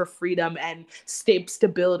asking for freedom and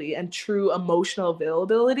stability and true emotional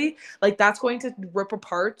availability, like that's going to rip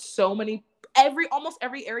apart so many, almost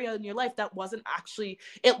every area in your life that wasn't actually,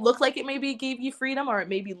 it looked like it maybe gave you freedom, or it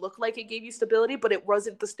maybe looked like it gave you stability, but it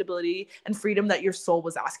wasn't the stability and freedom that your soul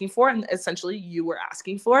was asking for, and essentially you were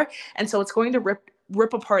asking for. And so it's going to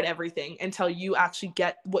rip apart everything until you actually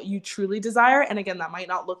get what you truly desire. And again, that might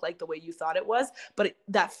not look like the way you thought it was, but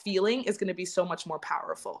that feeling is going to be so much more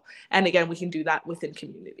powerful. And again, we can do that within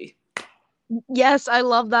community. Yes, I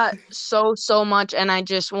love that so much. And I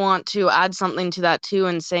just want to add something to that too,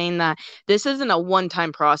 and saying that this isn't a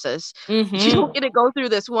one-time process. You don't get to go through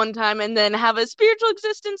this one time and then have a spiritual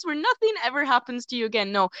existence where nothing ever happens to you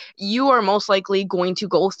again. No, you are most likely going to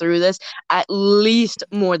go through this at least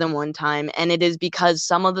more than one time. And it is because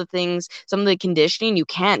some of the things, some of the conditioning, you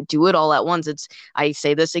can't do it all at once. I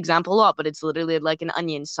say this example a lot, but it's literally like an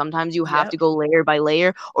onion. Sometimes you have to go layer by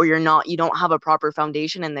layer, or you don't have a proper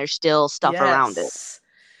foundation, and there's still stuff around it.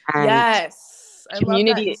 And yes, I love that you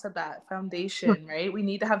community, said that foundation, right? We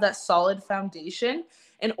need to have that solid foundation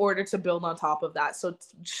in order to build on top of that. So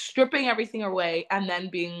stripping everything away and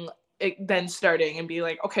then starting and be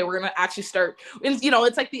like, okay, we're gonna actually start. And you know,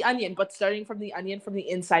 it's like the onion, but starting from the onion from the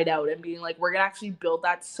inside out, and being like, we're gonna actually build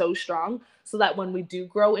that so strong so that when we do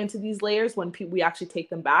grow into these layers, when we actually take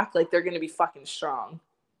them back, like they're gonna be fucking strong.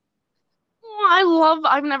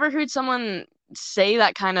 I've never heard someone say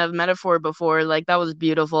that kind of metaphor before. Like that was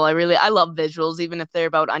beautiful. I love visuals, even if they're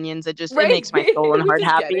about onions. It Right? makes my soul and We heart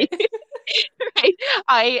just get happy. it. Right?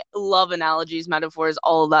 I love analogies, metaphors,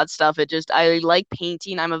 all of that stuff. I like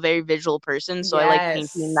painting. I'm a very visual person, so I like painting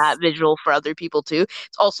Yes. that visual for other people too.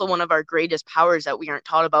 It's also one of our greatest powers that we aren't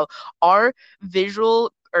taught about. Our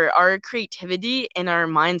visual, or our creativity in our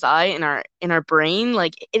mind's eye, in our brain,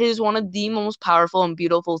 like it is one of the most powerful and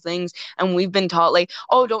beautiful things. And we've been taught like,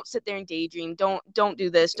 oh, don't sit there and daydream, don't do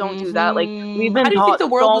this, don't do that. Like we've How been do you think taught the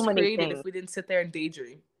world so was many created things. if we didn't sit there and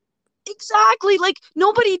daydream? Exactly. Like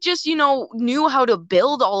nobody just, knew how to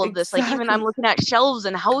build all of this. Like even I'm Exactly. looking at shelves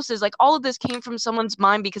and houses, like all of this came from someone's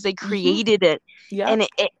mind because they created it. And Yep.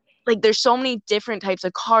 it like there's so many different types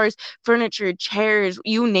of cars, furniture, chairs,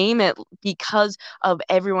 you name it, because of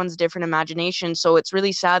everyone's different imagination. So it's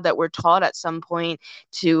really sad that we're taught at some point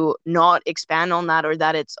to not expand on that, or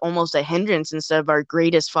that it's almost a hindrance instead of our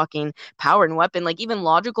greatest fucking power and weapon. Like even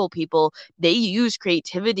logical people, they use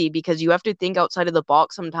creativity because you have to think outside of the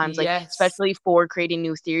box sometimes, like Yes. especially for creating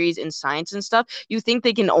new theories in science and stuff. You think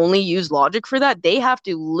they can only use logic for that? They have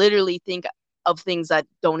to literally think of things that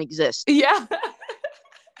don't exist. Yeah.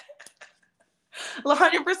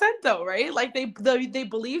 100% though, right? Like they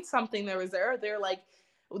believed something there was there. They're like,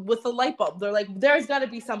 with the light bulb, they're like, there's got to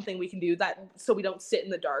be something we can do that so we don't sit in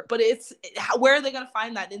the dark. But where are they going to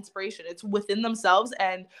find that inspiration? It's within themselves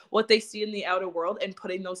and what they see in the outer world, and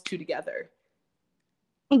putting those two together.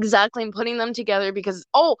 Exactly, and putting them together because,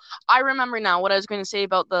 oh, I remember now what I was going to say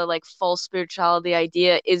about the like false spirituality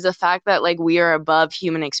idea is the fact that like we are above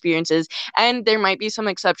human experiences, and there might be some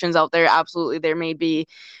exceptions out there. Absolutely, there may be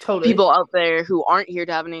Totally. people out there who aren't here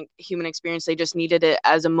to have a human experience. They just needed it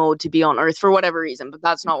as a mode to be on Earth for whatever reason. But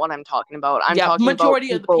that's not what I'm talking about. I'm Yeah, talking about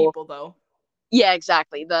majority of the people. people though. Yeah,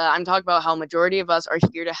 exactly. I'm talking about how majority of us are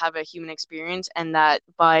here to have a human experience, and that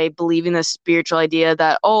by believing this spiritual idea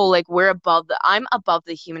that, oh, like I'm above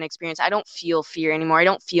the human experience. I don't feel fear anymore. I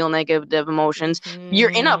don't feel negative emotions.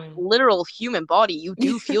 You're in a Mm-hmm. literal human body. You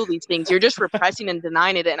do feel these things. You're just repressing and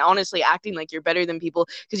denying it, and honestly acting like you're better than people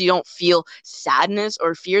because you don't feel sadness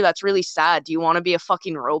or fear. That's really sad. Do you want to be a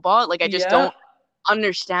fucking robot? Like I just don't. Yep.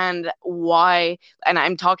 understand why, and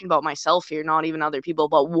I'm talking about myself here, not even other people,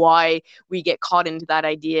 but why we get caught into that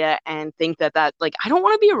idea and think that like, I don't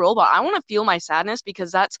want to be a robot. I want to feel my sadness,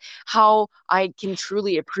 because that's how I can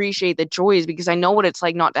truly appreciate the joys, because I know what it's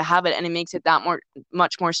like not to have it, and it makes it that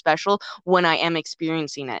much more special when I am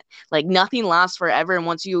experiencing it. Like, nothing lasts forever, and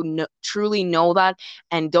once you truly know that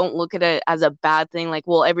and don't look at it as a bad thing, like,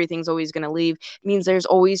 well, everything's always going to leave, means there's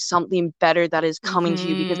always something better that is coming to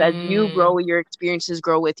you, because as you Mm-hmm. grow, your experiences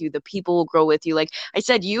grow with you, the people will grow with you. Like I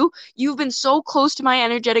said, you've been so close to my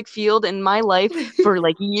energetic field in my life for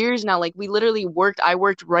like years now. Like, we literally I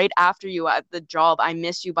worked right after you at the job. I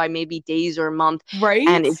missed you by maybe days or a month, and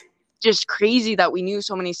Right? it's just crazy that we knew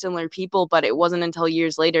so many similar people, but it wasn't until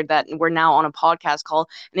years later that we're now on a podcast call.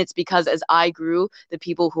 And it's because as I grew, the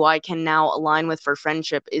people who I can now align with for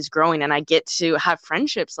friendship is growing, and I get to have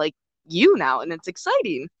friendships like you now, and it's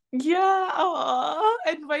exciting. Yeah,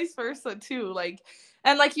 and vice versa too. Like,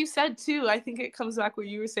 and like you said too, I think it comes back what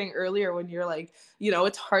you were saying earlier when you're like,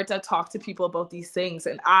 it's hard to talk to people about these things,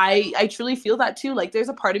 and I truly feel that too. Like, there's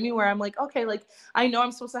a part of me where I'm like, okay, like I know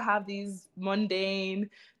I'm supposed to have these mundane,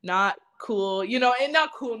 not cool, and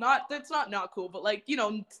not cool, not that's not cool, but like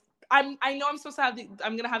I know I'm supposed to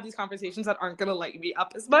I'm gonna have these conversations that aren't gonna light me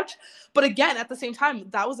up as much. But again, at the same time,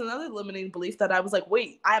 that was another limiting belief that I was like,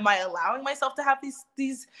 wait, am I allowing myself to have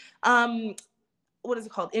these um what is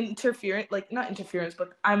it called, interference, like not interference,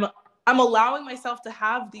 but I'm allowing myself to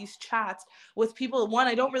have these chats with people, one,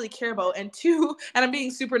 I don't really care about, and two, and I'm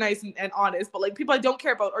being super nice and honest, but like people I don't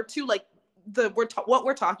care about, or two, like what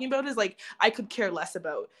we're talking about is like I could care less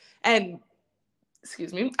about. And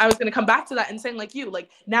excuse me, I was going to come back to that and saying, like,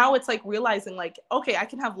 now it's like realizing, like, okay, I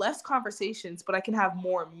can have less conversations, but I can have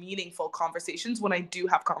more meaningful conversations when I do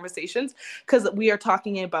have conversations, because we are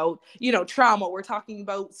talking about, trauma, we're talking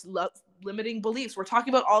about limiting beliefs, we're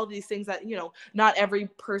talking about all of these things that, not every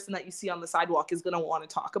person that you see on the sidewalk is going to want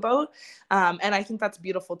to talk about. And I think that's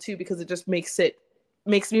beautiful too, because it just makes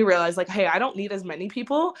me realize, like, hey, I don't need as many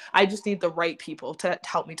people, I just need the right people to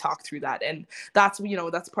help me talk through that. And that's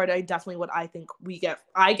part I definitely, what I think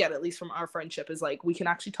I get at least from our friendship, is like we can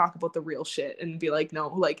actually talk about the real shit and be like, no,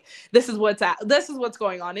 like this is what's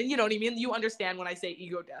going on. And you know what I mean, you understand when I say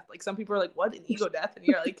ego death. Like, some people are like, what, an ego death? And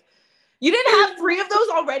you're like, you didn't have 3 of those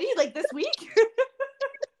already, like, this week?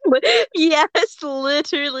 Yes,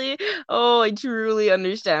 literally. Oh, I truly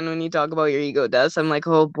understand when you talk about your ego deaths. I'm like,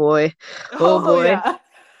 oh boy, oh Oh boy. yeah.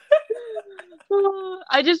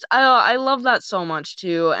 I love that so much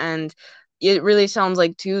too, and it really sounds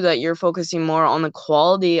like too that you're focusing more on the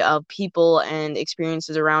quality of people and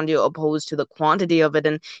experiences around you opposed to the quantity of it,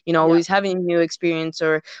 and Yeah. always having a new experience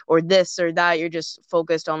or this or that. You're just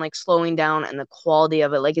focused on like slowing down and the quality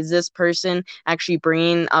of it. Like, is this person actually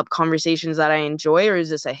bringing up conversations that I enjoy, or is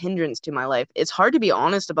this a hindrance to my life? It's hard to be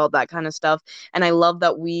honest about that kind of stuff, and I love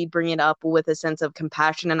that we bring it up with a sense of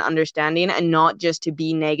compassion and understanding, and not just to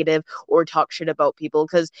be negative or talk shit about people,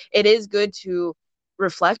 because it is good to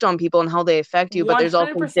reflect on people and how they affect you, but there's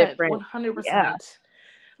also 100%, different. Yeah. 100%.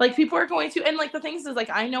 Like, people are going to, and like the things is like,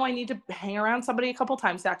 I know I need to hang around somebody a couple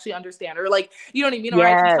times to actually understand, or like, you know what I mean, or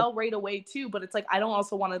I can Yes. tell right away too. But it's like, I don't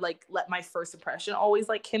also want to like let my first impression always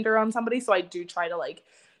like hinder on somebody, so I do try to like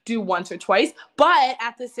do once or twice. But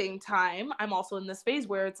at the same time, I'm also in this phase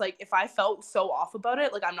where it's like, if I felt so off about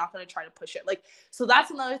it, like, I'm not going to try to push it. Like, so that's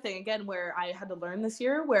another thing again where I had to learn this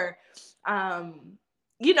year, where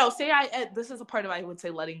say this is a part of, I would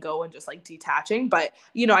say, letting go and just like detaching. But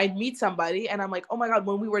I'd meet somebody and I'm like, oh my God,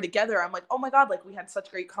 when we were together, I'm like, oh my God, like we had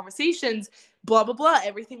such great conversations, blah blah blah,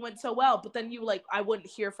 everything went so well. But then I wouldn't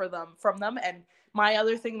hear from them. And my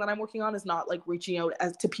other thing that I'm working on is not like reaching out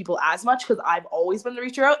to people as much, because I've always been the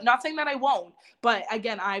reacher out. Not saying that I won't, but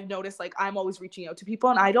again, I've noticed like I'm always reaching out to people,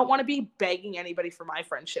 and I don't want to be begging anybody for my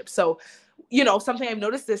friendship. So something I've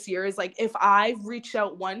noticed this year is like, if I've reached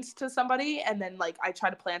out once to somebody and then like I try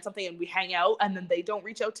to plan something and we hang out and then they don't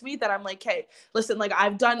reach out to me, then I'm like, hey, listen, like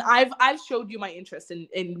I've showed you my interest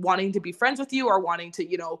in wanting to be friends with you, or wanting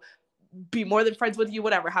to, be more than friends with you,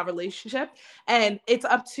 whatever, have a relationship. And it's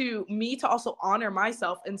up to me to also honor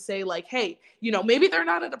myself and say like, hey, maybe they're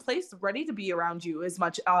not at a place ready to be around you as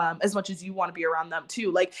much as you want to be around them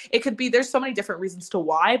too. Like, it could be, there's so many different reasons to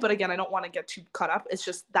why, but again, I don't want to get too caught up. It's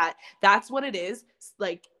just that's what it is.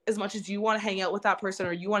 Like, as much as you want to hang out with that person,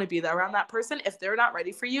 or you want to be there around that person, if they're not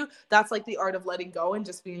ready for you, that's like the art of letting go and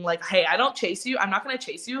just being like, hey, I don't chase you, I'm not going to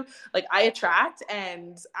chase you, like I attract,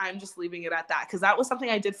 and I'm just leaving it at that. Because that was something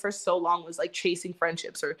I did for so long, was like chasing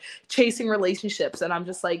friendships or chasing relationships, and I'm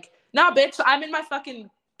just like, nah bitch, I'm in my fucking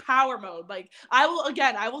power mode. Like, I will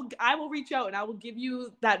reach out and I will give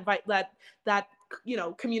you that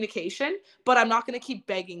communication, but I'm not going to keep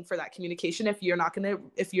begging for that communication if you're not going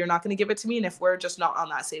to give it to me, and if we're just not on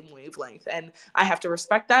that same wavelength. And I have to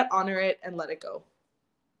respect that, honor it, and let it go.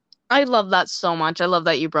 I love that so much. I love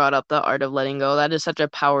that you brought up the art of letting go. That is such a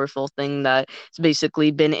powerful thing that's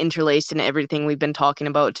basically been interlaced in everything we've been talking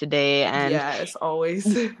about today. And Yes,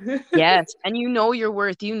 always. yes, and you know your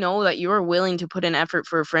worth. You know that you are willing to put in effort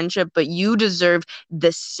for a friendship, but you deserve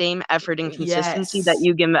the same effort and consistency that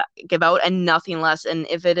Yes. you give out and nothing less. And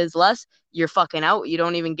if it is less, you're fucking out. You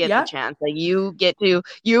don't even get the Yep. chance. Like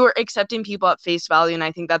you are accepting people at face value, and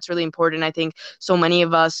I think that's really important. I think so many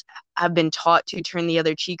of us have been taught to turn the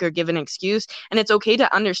other cheek or give an excuse, and it's okay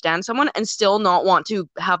to understand someone and still not want to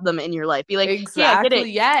have them in your life. Be like, hey, I get it.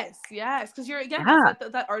 Exactly. Yes. Yes. Because you're, again, that's Yeah.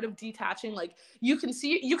 that art of detaching. Like, you can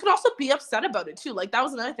also be upset about it too. Like, that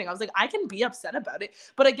was another thing. I was like, I can be upset about it,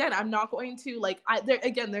 but again, I'm not going to, like,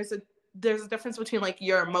 there's a difference between like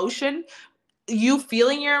your emotion, you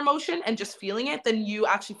feeling your emotion and just feeling it, than you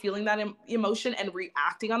actually feeling that emotion and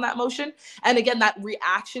reacting on that emotion. And again, that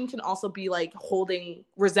reaction can also be like holding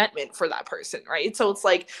resentment for that person, right? So it's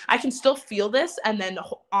like, I can still feel this and then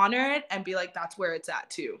honor it and be like, that's where it's at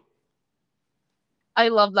too. I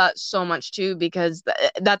love that so much too, because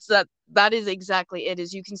that is exactly it.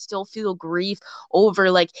 Is you can still feel grief over,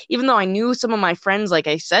 like, even though I knew some of my friends, like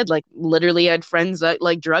I said, like literally I had friends that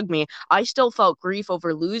like drug me, I still felt grief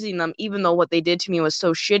over losing them, even though what they did to me was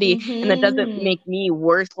so shitty. And that doesn't Mm-hmm. make me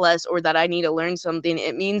worthless or that I need to learn something.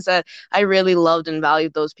 It means that I really loved and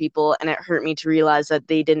valued those people, and it hurt me to realize that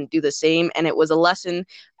they didn't do the same, and it was a lesson.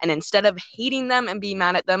 And instead of hating them and being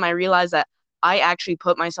mad at them, I realized that I actually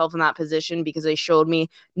put myself in that position because they showed me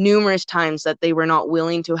numerous times that they were not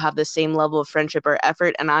willing to have the same level of friendship or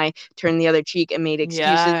effort. And I turned the other cheek and made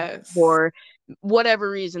excuses Yes. for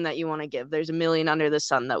whatever reason that you want to give. There's a million under the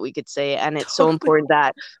sun that we could say. And it's so Totally. important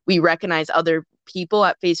that we recognize other people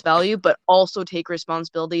at face value, but also take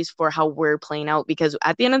responsibilities for how we're playing out. Because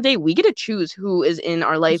at the end of the day, we get to choose who is in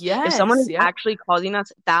our life. If someone Yes. is Yep. actually causing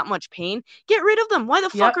us that much pain, get rid of them. Why the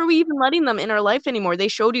fuck Yep. are we even letting them in our life anymore? They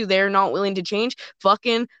showed you they're not willing to change.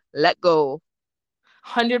 Fucking let go.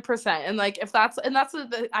 100%. And like, if that's, and that's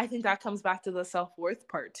I think that comes back to the self-worth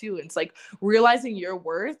part too. It's like realizing your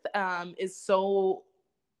worth is so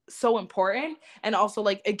important. And also,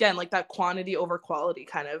 like, again, like that quantity over quality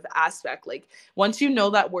kind of aspect. Like, once you know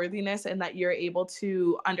that worthiness and that you're able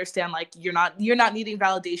to understand, like, you're not needing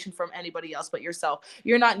validation from anybody else but yourself,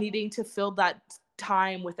 you're not needing to fill that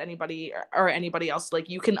time with anybody or anybody else. Like,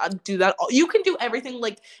 you can do that, you can do everything.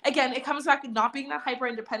 Like, again, it comes back to not being that hyper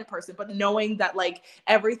independent person, but knowing that like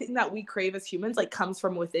everything that we crave as humans like comes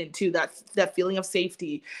from within too. That feeling of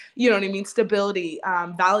safety, you know what I mean, stability,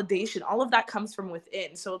 validation, all of that comes from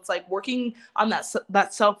within. So it's like working on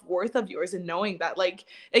that self-worth of yours and knowing that, like,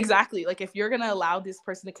 exactly, like if you're going to allow this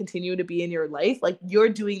person to continue to be in your life, like you're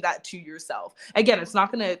doing that to yourself. Again, it's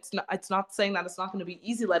not saying that it's not going to be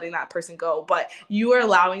easy letting that person go, but you are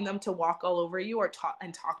allowing them to walk all over you or talk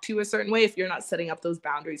to you a certain way if you're not setting up those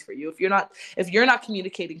boundaries for you, if you're not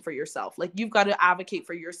communicating for yourself. Like, you've got to advocate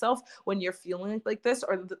for yourself when you're feeling like this,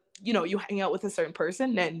 or you hang out with a certain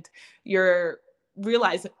person and you're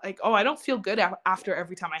realizing like, oh, I don't feel good after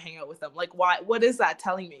every time I hang out with them. Like, why? What is that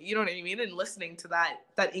telling me? You know what I mean? And listening to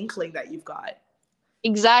that inkling that you've got.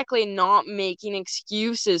 Exactly, not making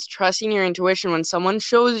excuses, trusting your intuition when someone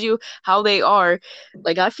shows you how they are.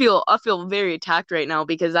 Like, I feel very attacked right now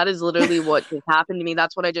because that is literally what just happened to me.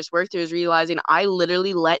 That's what I just worked through, is realizing I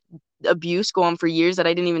literally let abuse go on for years that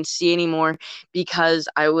I didn't even see anymore because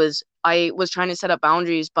I was trying to set up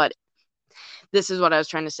boundaries. But this is what I was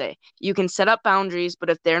trying to say. You can set up boundaries, but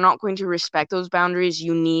if they're not going to respect those boundaries,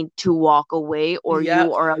 you need to walk away, or you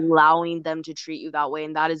Yep. are allowing them to treat you that way.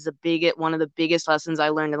 And that is one of the biggest lessons I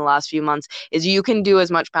learned in the last few months, is you can do as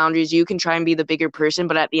much boundaries, you can try and be the bigger person,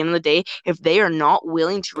 but at the end of the day, if they are not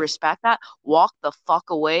willing to respect that, walk the fuck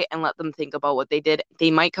away and let them think about what they did.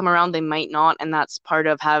 They might come around, they might not, and that's part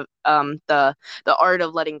of the art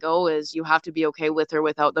of letting go, is you have to be okay with or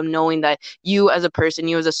without them, knowing that you as a person,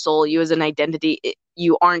 you as a soul, you as an identity,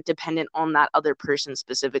 you aren't dependent on that other person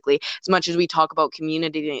specifically. As much as we talk about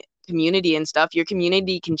community and stuff, your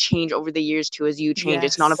community can change over the years too as you change.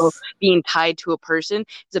 It's not about Yes. being tied to a person.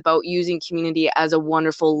 It's about using community as a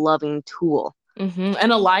wonderful, loving tool.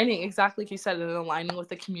 And aligning, exactly like you said, and aligning with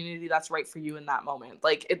the community that's right for you in that moment.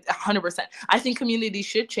 Like, 100%. I think community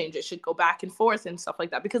should change. It should go back and forth and stuff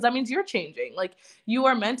like that, because that means you're changing. Like, you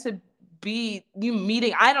are meant to be you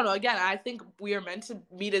meeting. I don't know. Again, I think we are meant to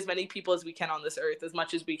meet as many people as we can on this earth, as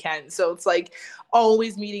much as we can. So it's like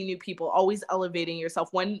always meeting new people, always elevating yourself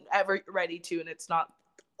whenever you're ready to, and it's not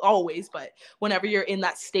always, but whenever you're in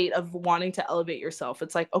that state of wanting to elevate yourself,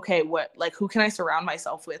 it's like, okay, what, like, who can I surround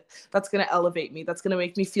myself with that's going to elevate me, that's going to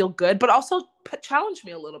make me feel good, but also challenge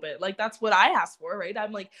me a little bit. Like, that's what I ask for, right?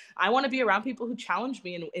 I'm like, I want to be around people who challenge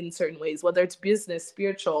me in certain ways, whether it's business,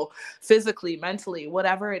 spiritual, physically, mentally,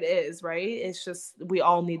 whatever it is, right? It's just, we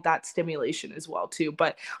all need that stimulation as well too.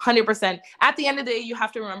 But 100%, at the end of the day, you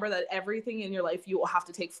have to remember that everything in your life, you will have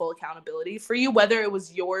to take full accountability for you, whether it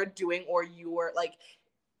was your doing or your, like,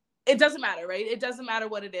 it doesn't matter, right? It doesn't matter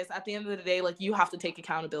what it is. At the end of the day, like, you have to take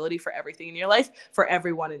accountability for everything in your life, for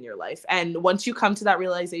everyone in your life. And once you come to that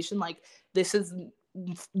realization, like, this is,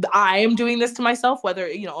 I am doing this to myself, whether,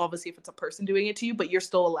 you know, obviously if it's a person doing it to you, but you're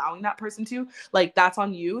still allowing that person to, like, that's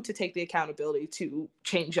on you to take the accountability to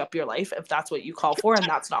change up your life if that's what you call for and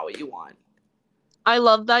that's not what you want. I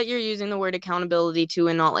love that you're using the word accountability too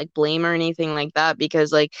and not like blame or anything like that,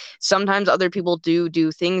 because like sometimes other people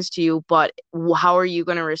do things to you, but how are you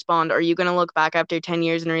going to respond? Are you going to look back after 10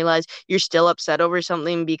 years and realize you're still upset over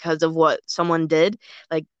something because of what someone did?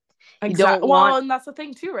 Like, you don't Well, want. and that's the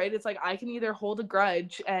thing too, right? It's like, I can either hold a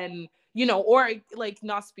grudge and, you know, or like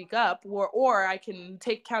not speak up, or I can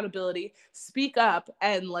take accountability, speak up,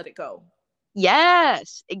 and let it go.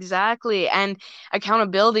 Yes, exactly. And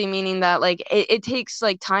accountability, meaning that like it takes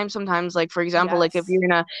like time sometimes. Like for example, like if Yes. you're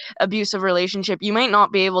in a abusive relationship, you might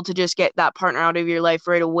not be able to just get that partner out of your life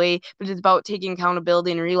right away, but it's about taking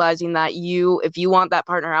accountability and realizing that if you want that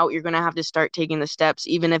partner out, you're gonna have to start taking the steps,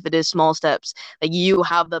 even if it is small steps. Like you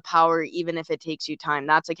have the power, even if it takes you time.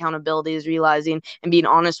 That's accountability, is realizing and being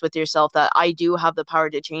honest with yourself that I do have the power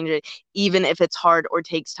to change it, even if it's hard or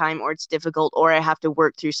takes time or it's difficult or I have to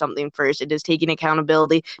work through something first. It is taking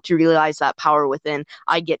accountability to realize that power within.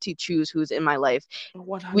 I get to choose who's in my life.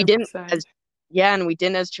 We didn't as 100%. Yeah, and we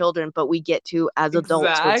didn't as children, but we get to as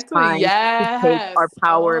adults. So it's Exactly. time to take Yes. our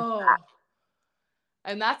power Oh. back.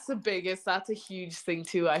 And that's a huge thing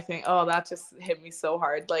too, I think. Oh, that just hit me so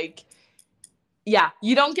hard. Like, yeah,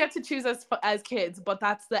 you don't get to choose as kids, but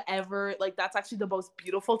that's that's actually the most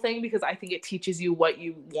beautiful thing, because I think it teaches you what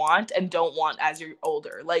you want and don't want as you're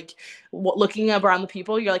older. Like, looking around the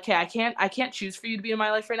people, you're like, hey, I can't choose for you to be in my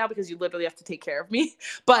life right now because you literally have to take care of me.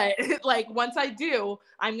 But like, once I do,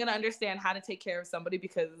 I'm gonna understand how to take care of somebody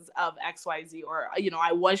because of XYZ, or, you know,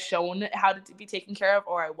 I was shown how to be taken care of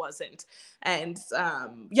or I wasn't. And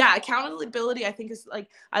yeah, accountability, I think, is like,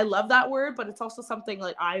 I love that word, but it's also something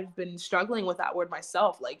like I've been struggling with that word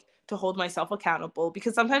myself, like, to hold myself accountable,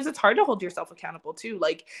 because sometimes it's hard to hold yourself accountable too.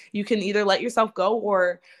 Like, you can either let yourself go,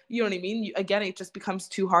 or, you know what I mean? Again, it just becomes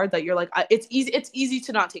too hard that you're like, it's easy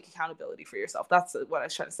to not take accountability for yourself. That's what I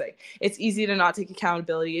was trying to say. It's easy to not take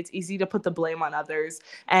accountability. It's easy to put the blame on others.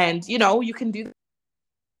 And, you know, you can do.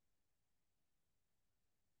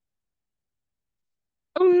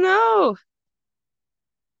 Oh no.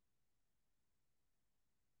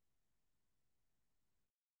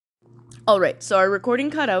 All right, so our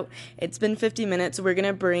recording cut out. It's been 50 minutes. We're going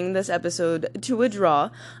to bring this episode to a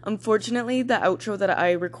draw. Unfortunately, the outro that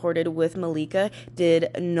I recorded with Malika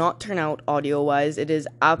did not turn out audio-wise. It is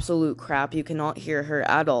absolute crap. You cannot hear her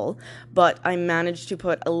at all. But I managed to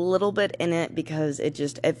put a little bit in it because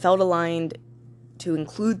it felt aligned to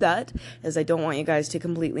include that, as I don't want you guys to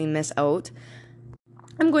completely miss out.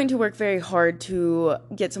 I'm going to work very hard to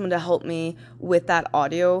get someone to help me with that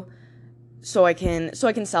audio, so I can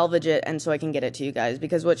salvage it and so I can get it to you guys,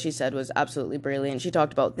 because what she said was absolutely brilliant. She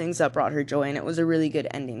talked about things that brought her joy, and it was a really good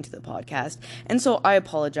ending to the podcast. And so I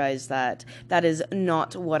apologize that is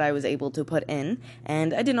not what I was able to put in,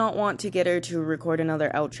 and I did not want to get her to record another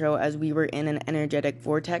outro, as we were in an energetic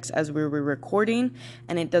vortex as we were recording,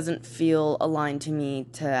 and it doesn't feel aligned to me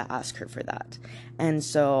to ask her for that. And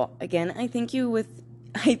so again, I thank you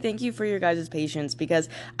for your guys' patience, because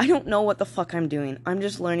I don't know what the fuck I'm doing. I'm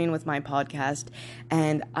just learning with my podcast,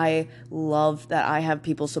 and I love that I have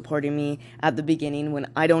people supporting me at the beginning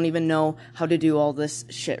when I don't even know how to do all this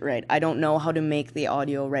shit right. I don't know how to make the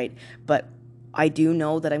audio right, but I do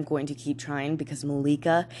know that I'm going to keep trying, because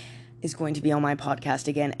Malika is going to be on my podcast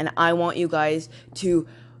again, and I want you guys to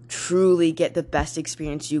truly get the best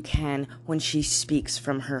experience you can when she speaks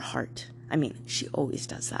from her heart. I mean, she always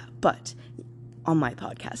does that, but on my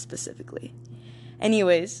podcast specifically.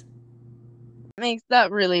 Anyways, that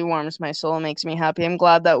really warms my soul, makes me happy. I'm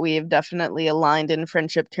glad that we have definitely aligned in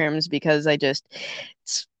friendship terms, because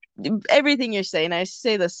everything you're saying. I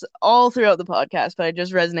say this all throughout the podcast, but I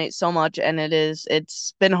just resonate so much, and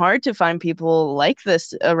it's been hard to find people like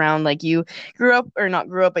this around. Like, you grew up, or not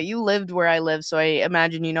grew up, but you lived where I live, so I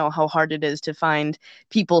imagine you know how hard it is to find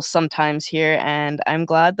people sometimes here. And I'm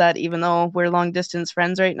glad that even though we're long distance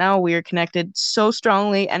friends right now, we are connected so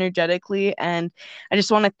strongly energetically. And I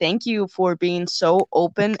just want to thank you for being so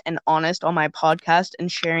open and honest on my podcast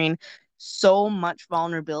and sharing so much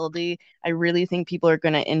vulnerability. I really think people are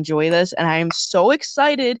going to enjoy this, and I'm so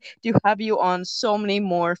excited to have you on so many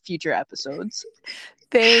more future episodes.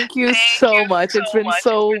 Thank you so much. It's been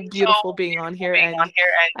so beautiful being on here, and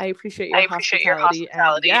I appreciate your hospitality.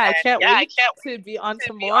 And yeah, I can't wait to be on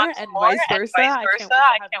some more, and vice versa. I can't wait to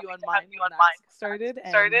have you on mine when that's started.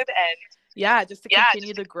 And yeah, just to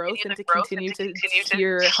continue the growth and to continue to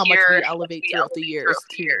hear how much we elevate throughout the years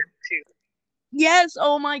too. Yes,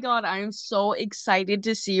 oh my God, I'm so excited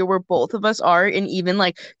to see where both of us are in even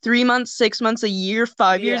like 3 months, 6 months, a year,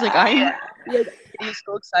 5 years. Like, I'm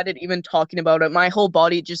so excited even talking about it. My whole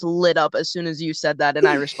body just lit up as soon as you said that, and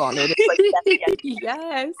I responded. It's like,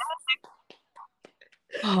 yes.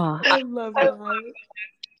 Oh, I love that.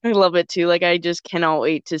 I love it too. Like, I just cannot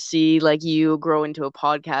wait to see like you grow into a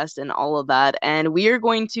podcast and all of that. And we are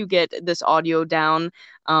going to get this audio down,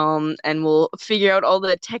 and we'll figure out all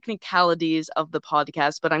the technicalities of the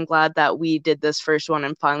podcast. But I'm glad that we did this first one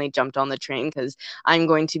and finally jumped on the train, because I'm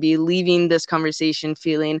going to be leaving this conversation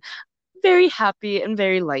feeling very happy and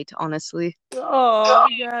very light, honestly. Oh,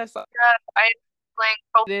 yes. I'm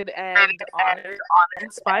like and honored,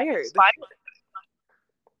 inspired.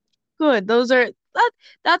 Good.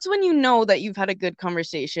 That's when you know that you've had a good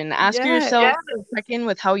conversation. Ask yourself, check in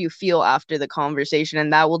with how you feel after the conversation,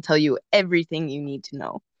 and that will tell you everything you need to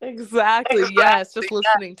know. Exactly. Yes, just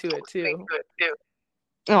listening to it too.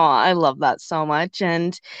 Oh, I love that so much.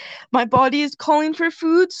 And my body is calling for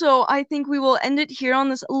food, so I think we will end it here on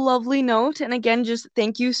this lovely note. And again, just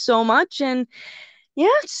thank you so much. And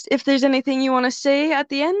yes, if there's anything you want to say at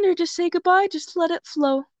the end, or just say goodbye, just let it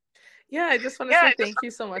flow. Yeah, I just want to say thank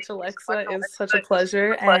you so much, Alexa. It's such a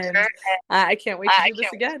pleasure, and I can't wait to do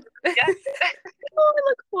this again. Oh, I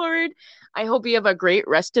look forward. I hope you have a great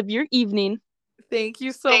rest of your evening. Thank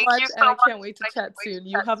you so much, and I can't wait to chat soon.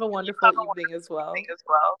 You have a wonderful evening as well.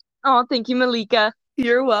 Oh, thank you, Malika.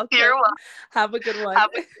 You're welcome. Have a good one.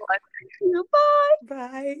 Bye.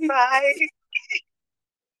 Bye. Bye.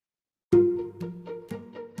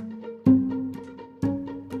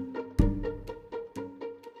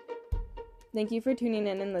 Thank you for tuning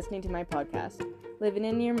in and listening to my podcast. Living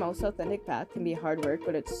in your most authentic path can be hard work,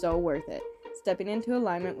 but it's so worth it. Stepping into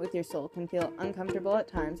alignment with your soul can feel uncomfortable at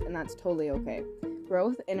times, and that's totally okay.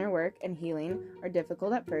 Growth, inner work, and healing are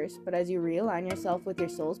difficult at first, but as you realign yourself with your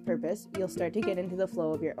soul's purpose, you'll start to get into the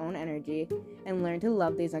flow of your own energy and learn to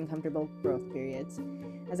love these uncomfortable growth periods.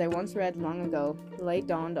 As I once read long ago, the light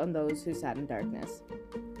dawned on those who sat in darkness.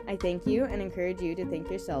 I thank you and encourage you to thank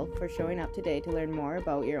yourself for showing up today to learn more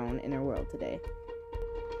about your own inner world today.